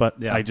anything else.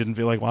 But I didn't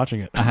feel like watching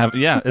it.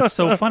 It's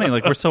so funny.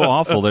 Like, we're so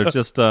awful. There's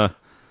just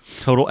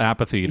total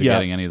apathy to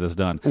getting any of this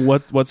done.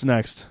 What's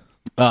next?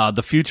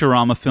 The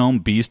Futurama film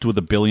Beast with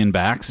a Billion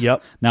Backs.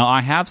 Yep. Now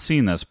I have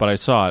seen this, but I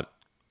saw it.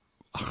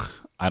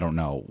 I don't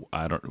know.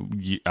 I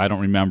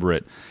don't remember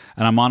it.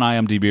 And I'm on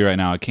IMDb right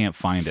now. I can't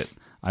find it.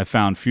 I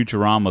found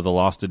Futurama: The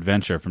Lost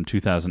Adventure from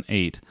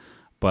 2008,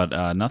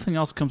 but nothing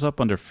else comes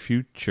up under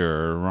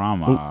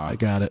Futurama. Ooh, I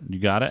got it. You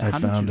got it? I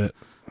found it.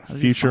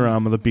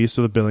 Futurama: The Beast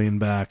with a Billion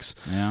Backs.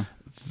 Yeah.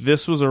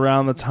 This was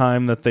around the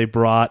time that they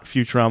brought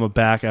Futurama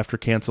back after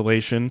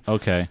cancellation.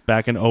 Okay.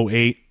 Back in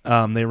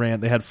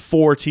 2008. They had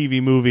 4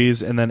 TV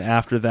movies, and then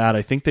after that,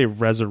 I think they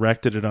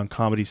resurrected it on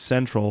Comedy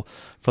Central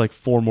for like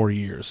 4 more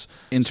years.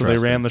 Interesting.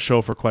 So they ran the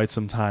show for quite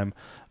some time.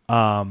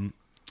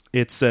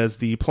 It says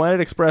the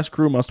Planet Express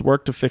crew must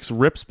work to fix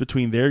rips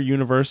between their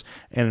universe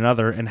and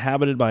another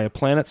inhabited by a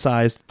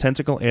planet-sized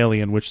tentacle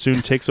alien which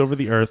soon takes over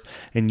the Earth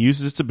and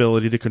uses its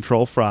ability to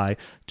control Fry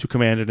to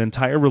command an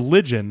entire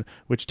religion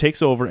which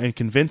takes over and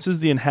convinces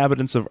the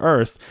inhabitants of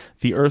Earth,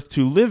 the Earth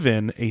to live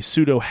in a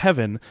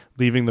pseudo-heaven,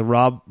 leaving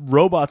the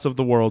robots of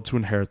the world to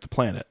inherit the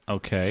planet.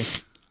 Okay.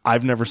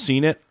 I've never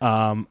seen it.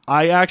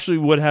 I actually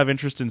would have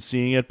interest in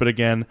seeing it, but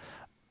again,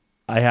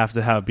 I have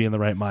to be in the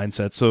right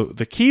mindset. So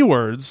the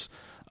keywords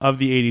of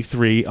the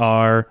 83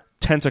 are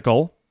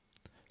tentacle.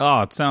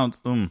 Oh, it sounds...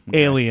 okay.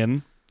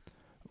 Alien.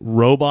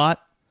 Robot.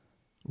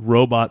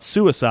 Robot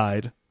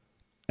suicide.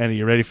 And are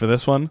you ready for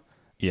this one?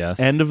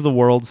 Yes. End of the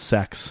world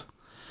sex.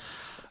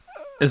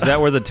 Is that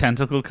where the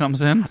tentacle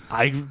comes in?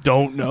 I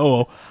don't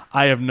know.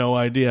 I have no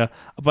idea.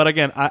 But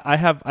again,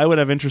 I would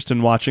have interest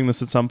in watching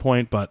this at some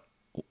point, but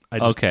I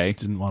just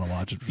didn't want to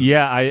watch it.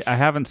 I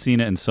haven't seen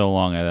it in so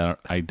long.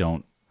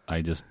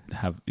 I just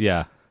have...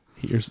 Yeah.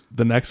 Here's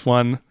the next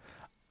one.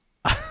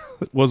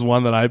 Was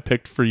one that I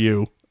picked for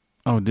you.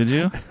 Oh, did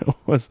you? It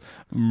was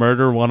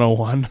Murder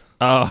 101.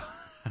 Oh.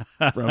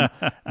 From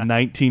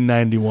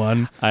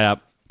 1991. I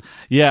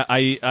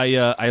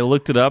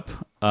looked it up.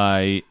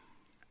 I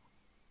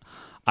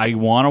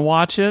want to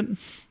watch it,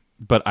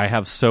 but I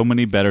have so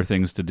many better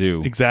things to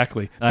do.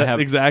 Exactly.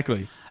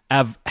 Exactly.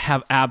 Have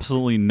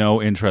absolutely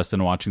no interest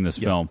in watching this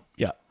film.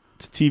 Yeah.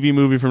 It's a TV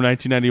movie from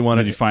 1991.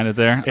 Did you find it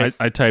there?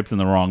 I typed in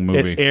the wrong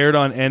movie. It aired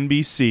on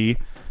NBC,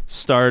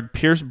 starred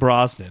Pierce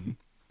Brosnan.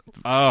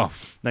 Oh.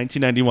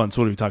 1991.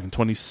 So what are we talking,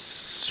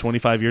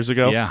 25 years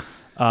ago? Yeah.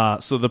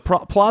 So the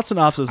plot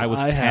synopsis I was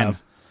 10.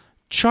 Have,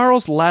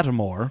 Charles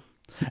Lattimore,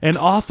 an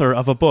author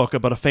of a book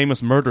about a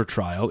famous murder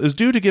trial, is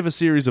due to give a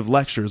series of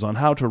lectures on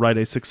how to write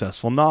a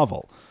successful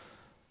novel.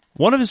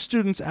 One of his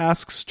students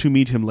asks to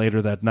meet him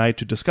later that night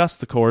to discuss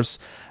the course,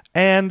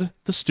 and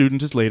the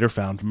student is later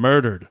found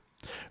murdered.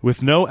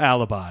 With no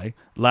alibi,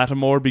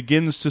 Lattimore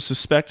begins to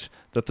suspect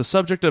that the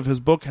subject of his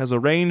book has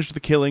arranged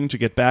the killing to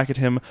get back at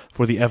him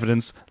for the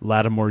evidence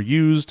Lattimore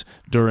used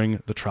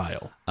during the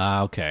trial.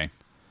 Okay.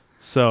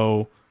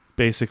 So,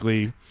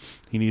 basically,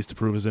 he needs to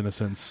prove his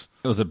innocence.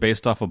 Was it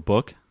based off a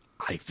book?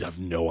 I have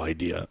no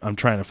idea. I'm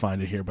trying to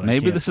find it here, but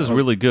maybe this is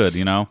really good,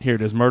 you know? Here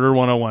it is, Murder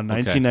 101,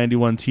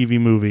 1991 TV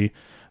movie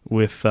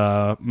with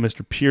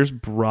Mr. Pierce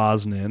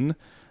Brosnan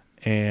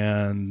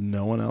and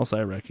no one else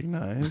I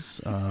recognize.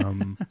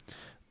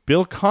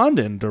 Bill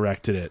Condon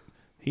directed it.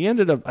 He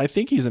ended up, I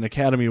think he's an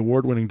Academy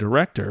Award-winning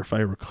director, if I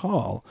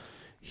recall.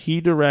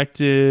 He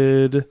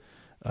directed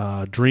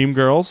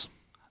Dreamgirls.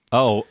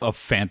 Oh, a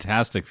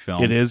fantastic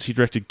film. It is. He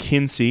directed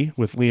Kinsey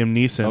with Liam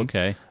Neeson.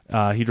 Okay.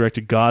 He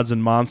directed Gods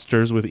and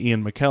Monsters with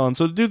Ian McKellen.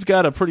 So the dude's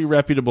got a pretty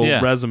reputable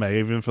resume,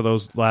 even for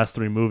those last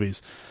 3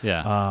 movies.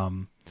 Yeah.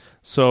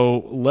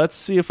 So let's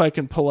see if I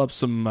can pull up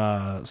some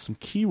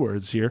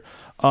keywords here.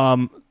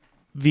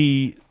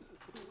 The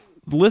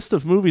list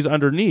of movies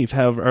underneath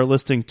are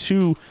listing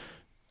 2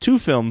 two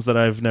films that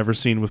I've never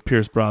seen with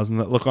Pierce Brosnan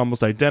that look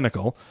almost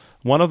identical.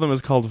 One of them is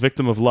called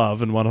Victim of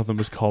Love, and one of them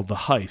is called The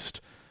Heist.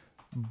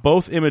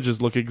 Both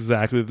images look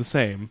exactly the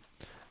same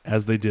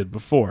as they did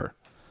before.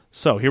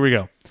 So here we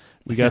go.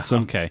 We got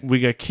some. Okay. We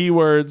got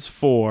keywords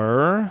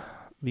for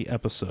the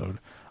episode: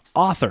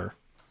 author,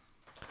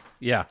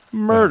 Yeah.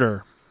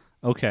 murder,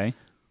 Okay.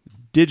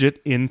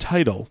 digit in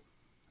title,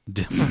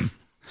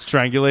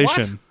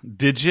 strangulation, What?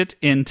 Digit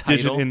in title?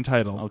 digit in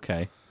title,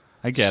 Okay.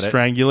 I get it.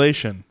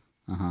 strangulation,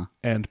 Uh-huh.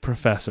 and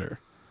professor.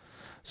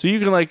 So you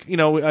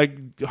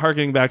can,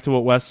 harkening back to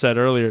what Wes said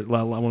earlier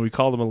when we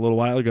called him a little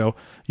while ago,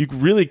 you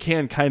really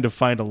can kind of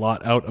find a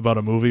lot out about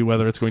a movie,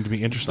 whether it's going to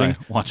be interesting,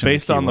 Right. Watching the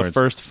based on the keywords.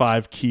 first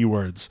 5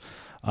 keywords.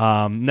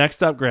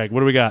 Next up, Greg, what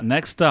do we got?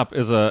 Next up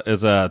is a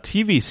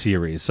TV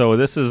series. So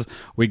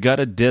we got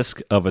a disc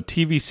of a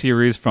TV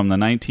series from the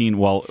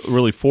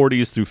really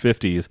 40s through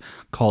 50s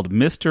called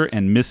Mr.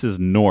 and Mrs.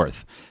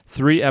 North.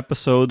 3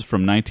 episodes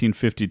from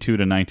 1952 to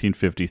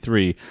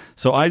 1953.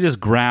 So I just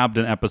grabbed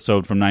an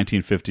episode from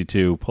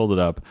 1952, pulled it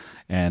up,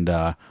 and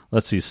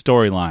let's see,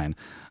 storyline.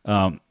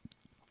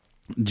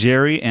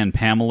 Jerry and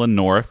Pamela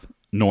North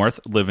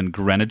live in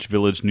Greenwich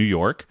Village, New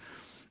York.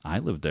 I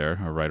lived there,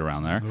 or right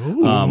around there.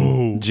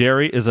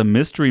 Jerry is a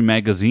mystery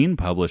magazine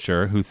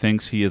publisher who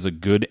thinks he is a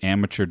good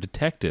amateur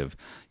detective.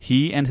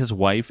 He and his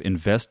wife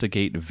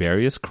investigate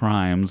various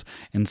crimes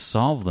and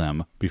solve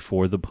them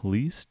before the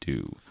police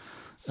do.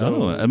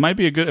 So it might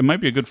be a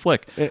good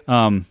flick.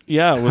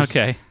 Yeah, it was,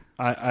 Okay.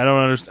 I don't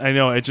understand. I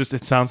know it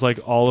sounds like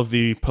all of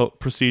the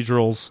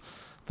procedurals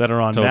that are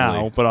on Totally.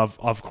 now, but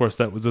of course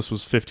this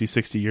was 50,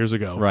 60 years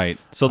ago. Right.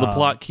 So the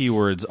plot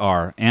keywords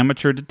are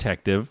amateur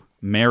detective,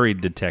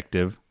 married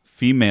detective,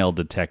 female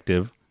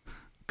detective,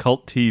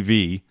 cult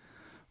TV,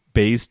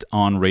 based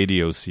on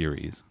radio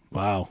series.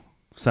 Wow.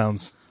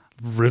 Sounds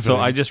riveting. So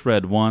I just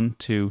read 1,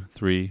 2,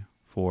 3,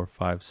 4,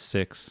 5,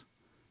 6.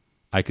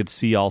 I could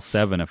see all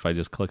 7 if I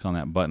just click on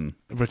that button.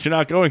 But you're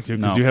not going to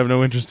because No. you have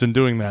no interest in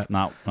doing that.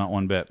 Not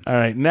one bit. All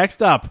right,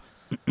 next up.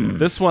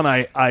 This one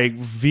I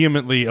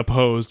vehemently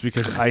opposed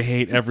because I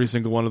hate every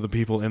single one of the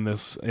people in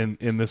this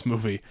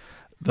movie.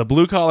 The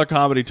Blue Collar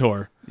Comedy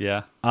Tour.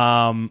 Yeah.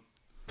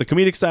 The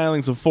comedic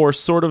stylings of 4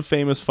 sort of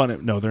famous funny...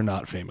 No, they're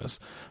not famous.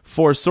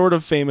 4 sort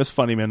of famous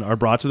funny men are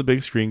brought to the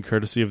big screen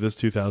courtesy of this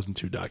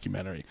 2002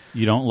 documentary.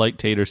 You don't like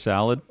tater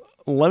salad?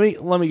 Let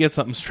me get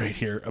something straight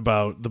here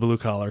about the Blue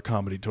Collar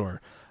Comedy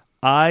Tour.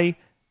 I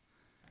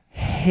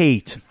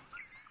hate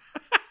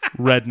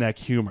redneck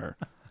humor.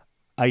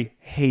 I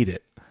hate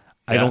it.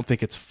 I Yeah. don't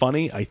think it's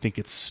funny. I think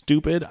it's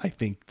stupid. I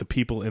think the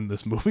people in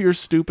this movie are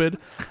stupid.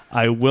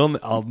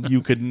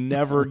 You could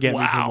never get me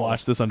to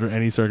watch this under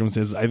any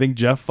circumstances. I think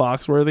Jeff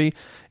Foxworthy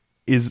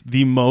is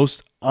the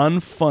most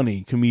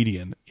unfunny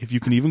comedian, if you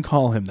can even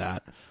call him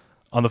that,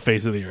 on the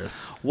face of the earth.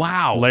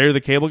 Wow. Larry the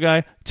Cable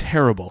Guy,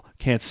 terrible.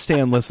 Can't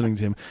stand listening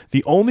to him.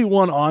 The only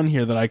one on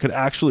here that I could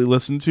actually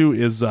listen to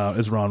is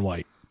Ron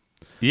White.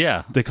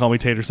 Yeah. They call me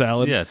Tater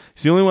Salad. Yeah.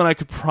 It's the only one I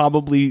could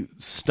probably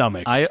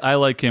stomach. I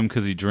like him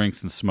because he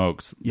drinks and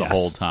smokes the Yes.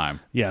 whole time.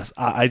 Yes,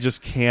 I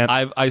just can't.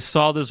 I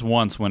saw this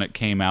once when it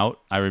came out.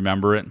 I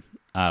remember it.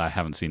 I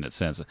haven't seen it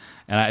since.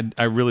 And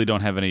I really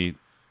don't have any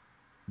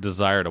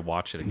desire to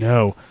watch it again.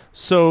 No.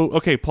 So,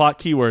 okay, plot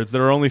keywords.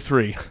 There are only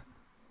 3.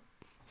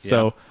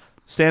 So,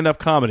 stand-up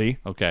comedy.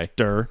 Okay.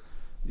 Durr.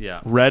 Yeah.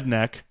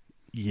 Redneck.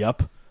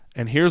 Yep.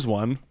 And here's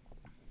one.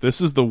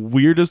 This is the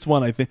weirdest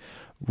one, I think.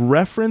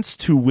 Reference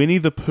to Winnie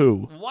the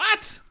Pooh.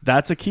 What?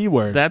 That's a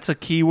keyword. That's a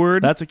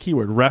keyword? That's a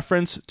keyword.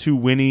 Reference to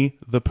Winnie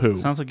the Pooh.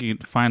 Sounds like you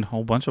can find a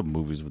whole bunch of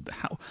movies with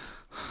that.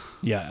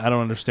 Yeah, I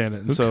don't understand it.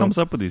 And Who so comes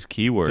up with these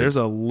keywords? there's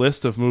a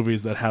list of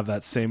movies that have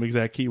that same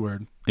exact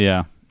keyword.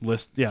 Yeah.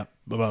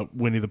 About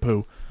Winnie the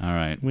Pooh. All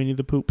right. Winnie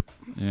the Poop.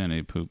 Yeah,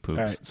 any poops. All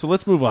right, so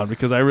let's move on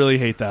because I really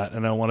hate that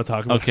and I want to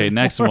talk about Okay, it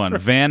next more. one.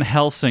 Van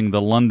Helsing,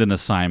 The London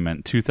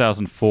Assignment,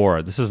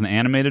 2004. This is an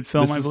animated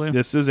film, I believe?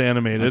 This is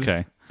animated.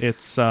 Okay.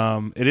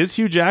 It is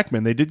Hugh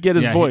Jackman. They did get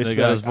his Yeah, voice. they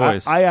got his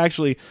voice. I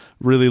actually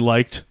really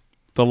liked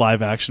the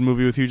live action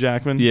movie with Hugh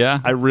Jackman. Yeah.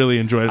 I really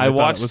enjoyed it. I thought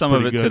watched it was some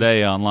of pretty it good.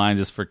 today online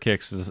just for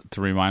kicks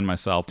to remind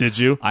myself. Did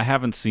you? I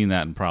haven't seen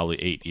that in probably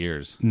 8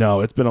 years. No,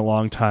 it's been a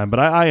long time, but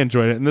I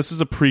enjoyed it. And this is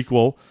a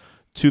prequel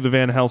to the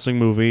Van Helsing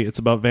movie. It's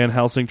about Van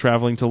Helsing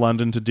traveling to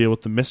London to deal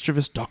with the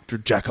mischievous Dr.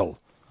 Jekyll,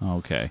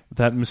 Okay.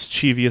 that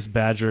mischievous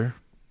badger.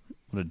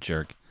 What a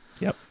jerk.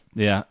 Yep.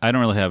 Yeah, I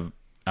don't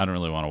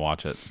really want to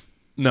watch it.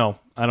 No,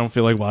 I don't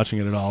feel like watching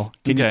it at all.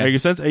 Okay.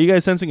 Are you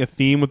guys sensing a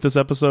theme with this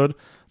episode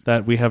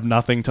that we have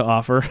nothing to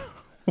offer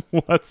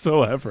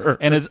whatsoever?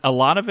 And it's a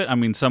lot of it. I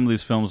mean, some of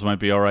these films might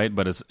be all right,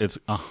 but it's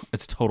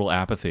total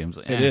apathy. I'm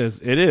like, eh.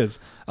 It is.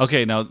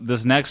 Okay, now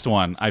this next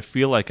one, I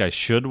feel like I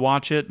should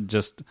watch it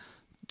just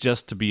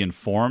to be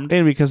informed.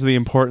 And because of the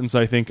importance,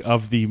 I think,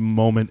 of the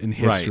moment in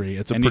history. Right.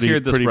 It's a and pretty, you hear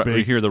this pretty you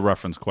big. hear the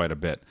reference quite a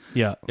bit.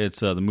 Yeah. It's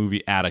the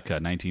movie Attica,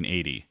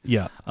 1980.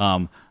 Yeah.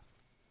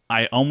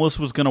 I almost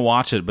was going to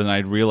watch it, but then I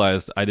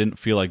realized I didn't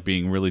feel like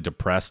being really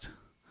depressed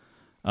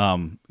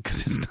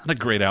because it's not a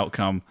great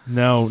outcome.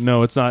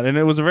 No, it's not. And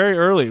it was very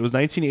early. It was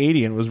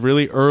 1980, and it was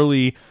really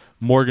early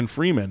Morgan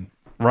Freeman.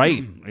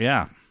 Right.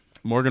 Yeah.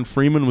 Morgan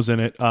Freeman was in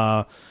it.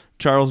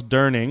 Charles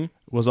Durning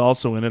was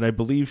also in it. I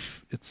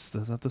believe is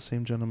that the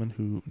same gentleman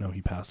who? No,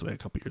 he passed away a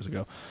couple years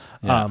ago.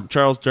 Yeah.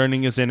 Charles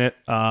Durning is in it.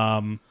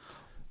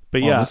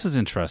 But yeah, this is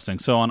interesting.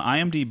 So on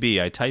IMDb,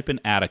 I type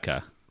in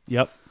Attica.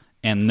 Yep.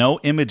 And no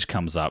image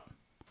comes up.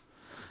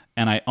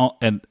 And it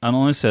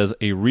only says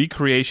a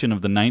recreation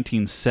of the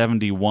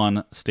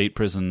 1971 state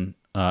prison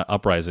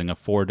uprising, a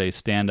 4-day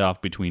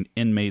standoff between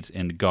inmates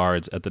and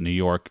guards at the New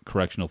York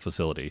Correctional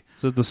Facility.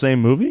 Is it the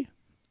same movie?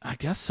 I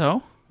guess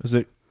so. Is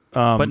it?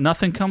 But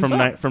nothing comes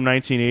up. From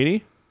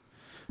 1980?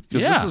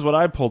 Because this is what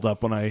I pulled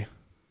up when I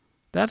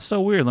That's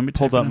so weird. Let me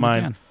pulled up mine.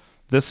 Again.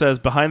 This says,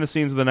 behind the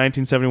scenes of the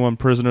 1971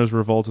 prisoners'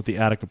 revolt at the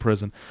Attica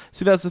prison.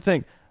 See, that's the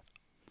thing.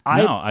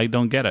 I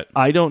don't get it.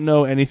 I don't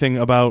know anything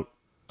about...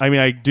 I mean,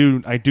 I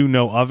do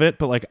know of it,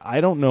 but like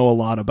I don't know a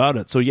lot about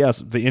it. So yes,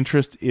 the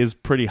interest is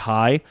pretty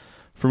high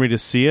for me to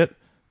see it,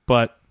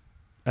 but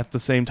at the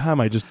same time,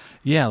 I just...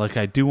 Yeah, like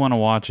I do want to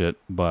watch it,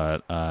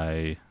 but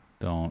I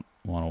don't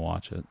want to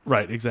watch it.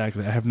 Right,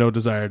 exactly. I have no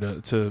desire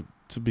to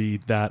be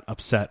that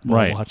upset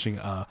while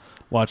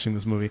watching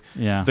this movie.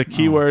 Yeah. The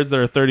keywords,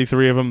 there are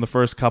 33 of them. The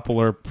first couple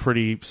are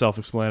pretty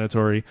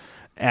self-explanatory.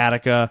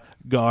 Attica,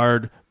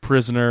 guard,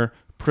 prisoner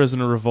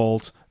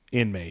revolt,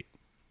 inmate.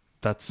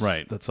 That's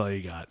right. That's all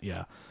you got.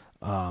 Yeah.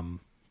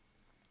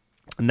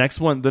 Next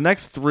one, the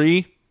next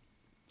three,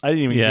 I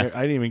didn't even care.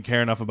 I didn't even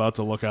care enough about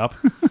to look up.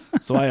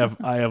 So I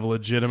have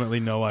legitimately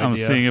no idea. I'm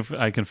seeing if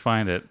I can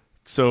find it.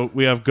 So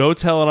we have Go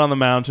Tell It on the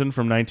Mountain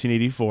from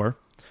 1984.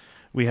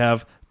 We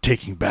have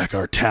Taking Back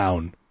Our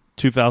Town,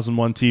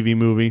 2001 TV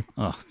movie.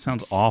 Oh, it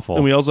sounds awful.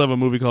 And we also have a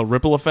movie called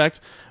Ripple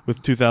Effect from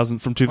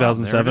 2007.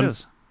 Wow, there it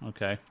is.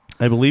 Okay.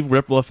 I believe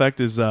Ripple Effect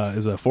is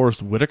a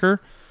Forrest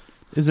Whitaker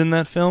is in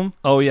that film.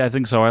 Oh yeah, I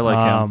think so. I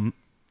like him.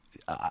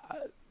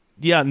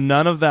 Yeah,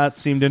 none of that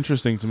seemed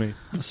interesting to me.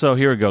 So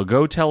here we go.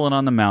 Go Tell It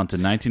on the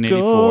Mountain,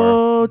 1984.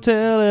 Go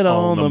tell it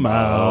on the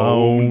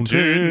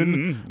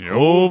mountain,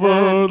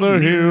 over the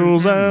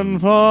hills and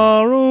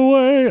far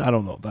away. I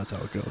don't know if that's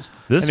how it goes.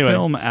 This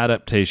film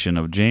adaptation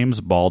of James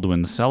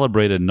Baldwin's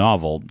celebrated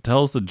novel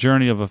tells the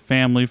journey of a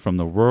family from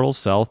the rural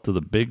South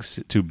to big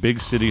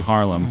city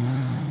Harlem,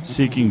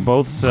 seeking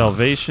both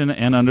salvation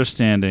and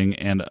understanding.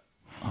 And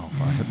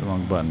I hit the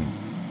wrong button.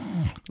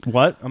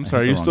 What? I'm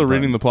sorry. Are you still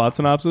reading the plot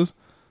synopsis?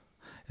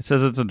 It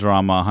says it's a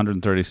drama,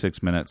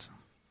 136 minutes.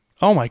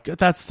 Oh my god,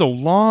 that's so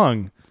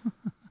long.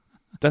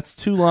 That's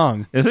too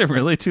long. Is it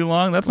really too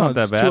long? That's not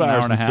that bad. 2 hour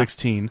hours and a half.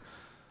 16.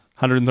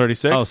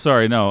 136? Oh,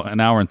 sorry, no, an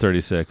hour and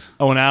 36.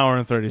 Oh, an hour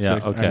and 36.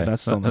 Yeah, okay. Right,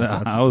 that's still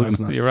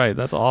not. You're right.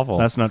 That's awful.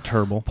 That's not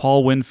terrible.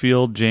 Paul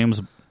Winfield.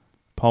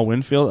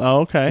 Oh,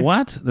 okay.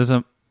 What? There's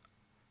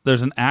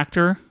an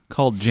actor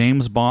called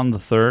James Bond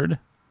III.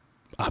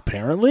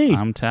 Apparently.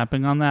 I'm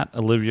tapping on that.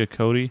 Olivia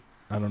Cody.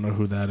 I don't know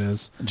who that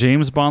is.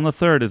 James Bond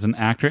III is an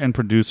actor and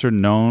producer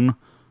known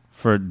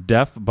for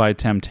Death by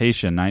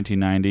Temptation,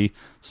 1990,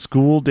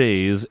 School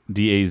Days,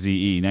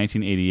 DAZE,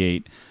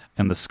 1988,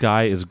 and The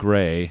Sky is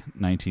Gray,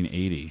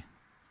 1980.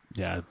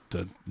 Yeah,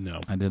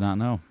 no. I did not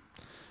know.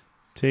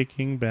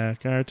 Taking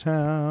Back Our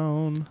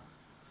Town.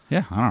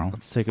 Yeah, I don't know.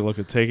 Let's take a look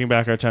at Taking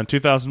Back Our Town.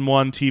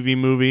 2001 TV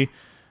movie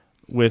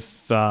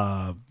with,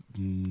 no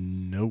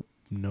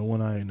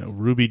one I know.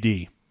 Ruby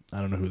Dee. I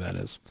don't know who that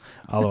is,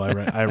 although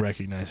I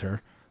recognize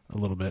her a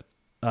little bit.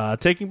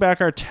 Taking Back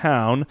Our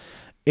Town,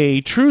 a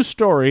true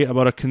story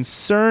about a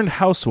concerned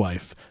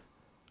housewife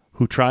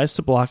who tries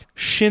to block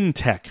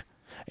Shintech,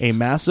 a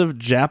massive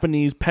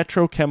Japanese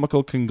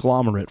petrochemical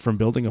conglomerate, from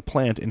building a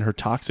plant in her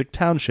toxic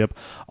township,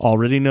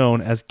 already known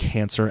as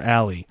Cancer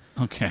Alley.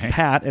 Okay.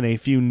 Pat and a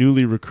few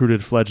newly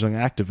recruited fledgling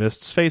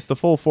activists face the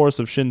full force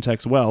of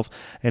Shintech's wealth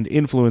and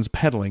influence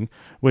peddling,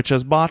 which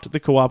has bought the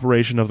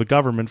cooperation of the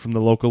government from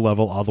the local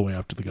level all the way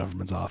up to the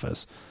government's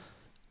office.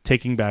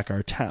 Taking Back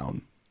Our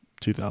Town,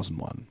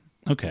 2001.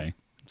 Okay.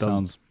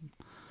 Sounds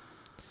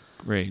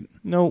great.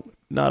 No,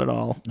 not at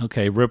all.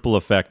 Okay, Ripple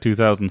Effect,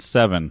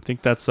 2007. I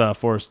think that's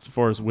Forrest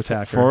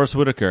Whitaker. Forrest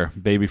Whitaker,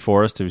 Baby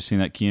Forrest. Have you seen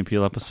that Key and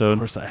Peele episode? Of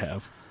course I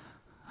have.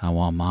 I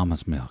want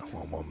mama's milk. I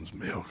want mama's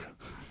milk.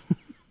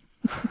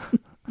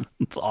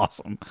 It's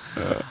awesome.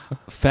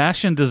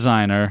 Fashion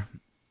designer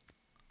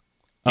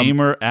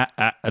Aimer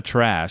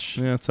Atrash.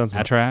 Yeah, it sounds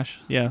Atrash.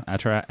 Yeah,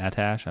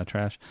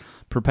 Atrash.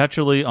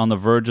 Perpetually on the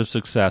verge of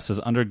success, is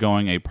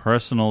undergoing a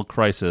personal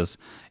crisis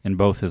in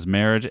both his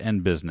marriage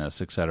and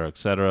business, etc.,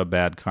 etc.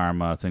 Bad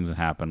karma, things that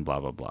happen, blah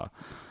blah blah.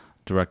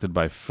 Directed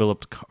by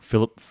Philippe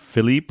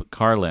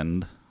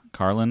Carland.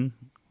 Carland.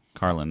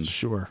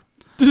 Sure.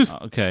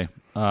 Okay.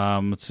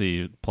 Let's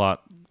see.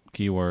 Plot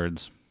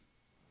keywords.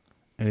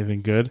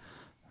 Anything good?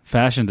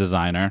 Fashion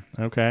designer.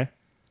 Okay.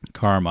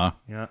 Karma.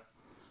 Yeah.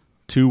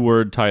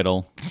 2-word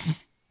title.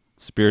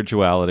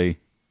 Spirituality.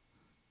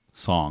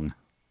 Song.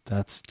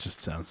 That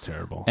just sounds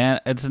terrible. And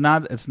it's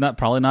not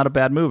probably not a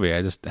bad movie.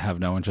 I just have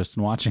no interest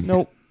in watching it.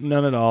 Nope,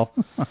 none at all.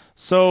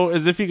 So,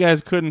 as if you guys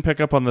couldn't pick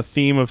up on the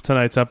theme of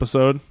tonight's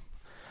episode,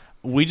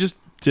 we just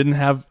didn't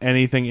have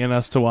anything in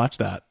us to watch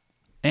that.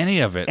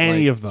 any of it.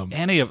 Any of them.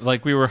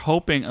 Like, we were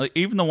hoping, like,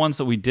 even the ones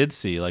that we did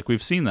see, like,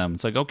 we've seen them.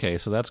 It's like, okay,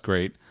 so that's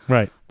great.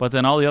 Right. But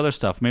then all the other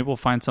stuff, maybe we'll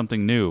find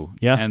something new.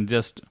 Yeah. And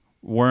just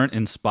weren't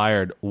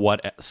inspired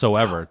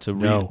whatsoever to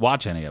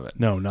watch any of it.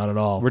 No, not at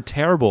all. We're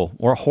terrible.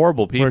 We're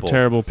horrible people. We're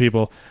terrible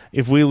people.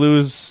 If we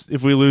lose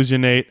you,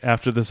 Nate,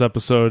 after this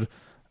episode,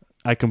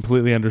 I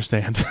completely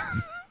understand.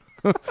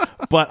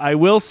 But I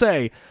will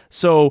say,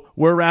 so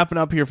we're wrapping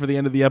up here for the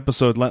end of the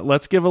episode.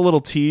 Let's give a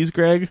little tease,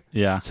 Greg.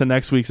 Yeah. To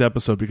next week's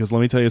episode, because let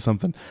me tell you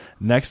something.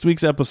 Next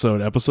week's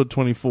episode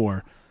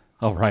 24.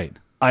 Oh, right.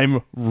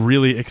 I'm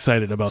really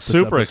excited about this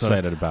Super episode.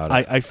 excited about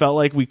it. I felt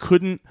like we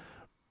couldn't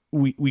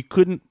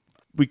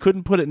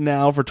put it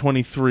now for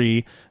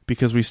 23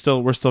 because we're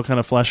still kind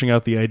of fleshing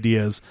out the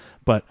ideas,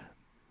 but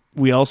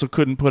we also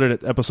couldn't put it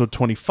at episode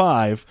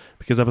 25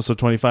 because episode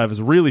 25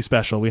 is really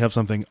special. We have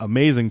something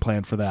amazing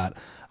planned for that.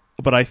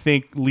 But I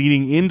think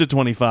leading into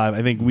 25,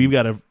 I think we've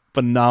got a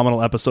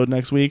phenomenal episode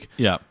next week.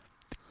 Yeah.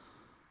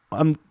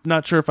 I'm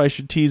not sure if I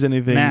should tease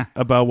anything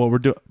about what we're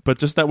doing, but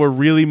just that we're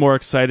really more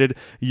excited.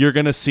 You're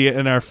going to see it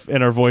in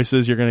our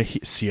voices. You're going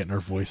to see it in our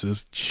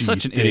voices. Jeez,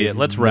 such an idiot.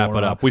 Let's wrap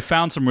it up. We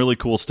found some really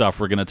cool stuff.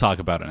 We're going to talk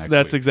about it next week.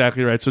 That's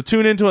exactly right. So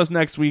tune in to us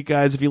next week,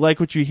 guys. If you like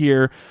what you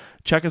hear,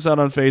 check us out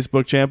on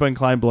Facebook, Champa and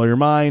Klein Blow Your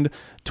Mind,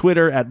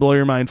 Twitter at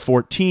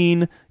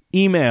BlowYourMind14,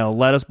 email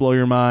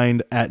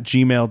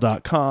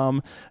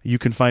letusblowyourmind@gmail.com. You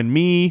can find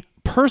me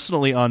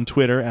personally on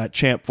Twitter at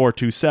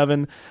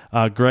champ427.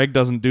 Greg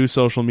doesn't do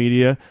social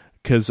media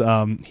because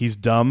he's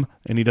dumb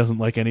and he doesn't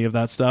like any of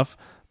that stuff,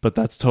 but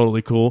that's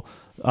totally cool.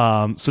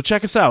 So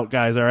check us out,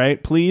 guys. All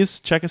right, please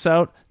check us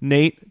out.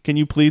 Nate, can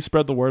you please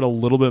spread the word a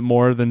little bit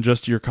more than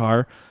just your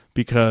car,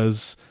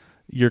 because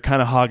you're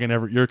kind of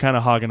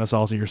hogging us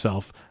all to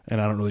yourself, and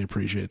I don't really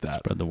appreciate that.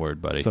 Spread the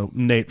word, buddy. So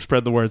Nate,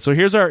 spread the word. So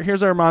here's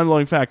our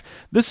mind-blowing fact.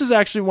 This is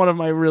actually one of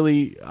my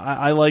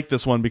I like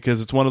this one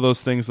because it's one of those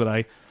things that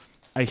I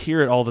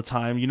hear it all the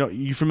time. You know,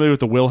 you familiar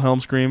with the Wilhelm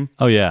scream?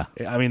 Oh yeah.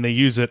 I mean, they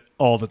use it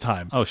all the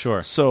time. Oh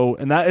sure. So,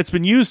 and that it's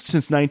been used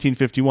since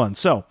 1951.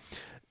 So,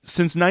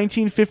 since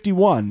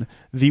 1951,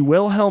 the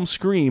Wilhelm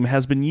scream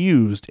has been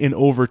used in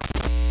over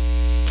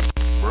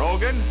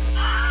Brogan?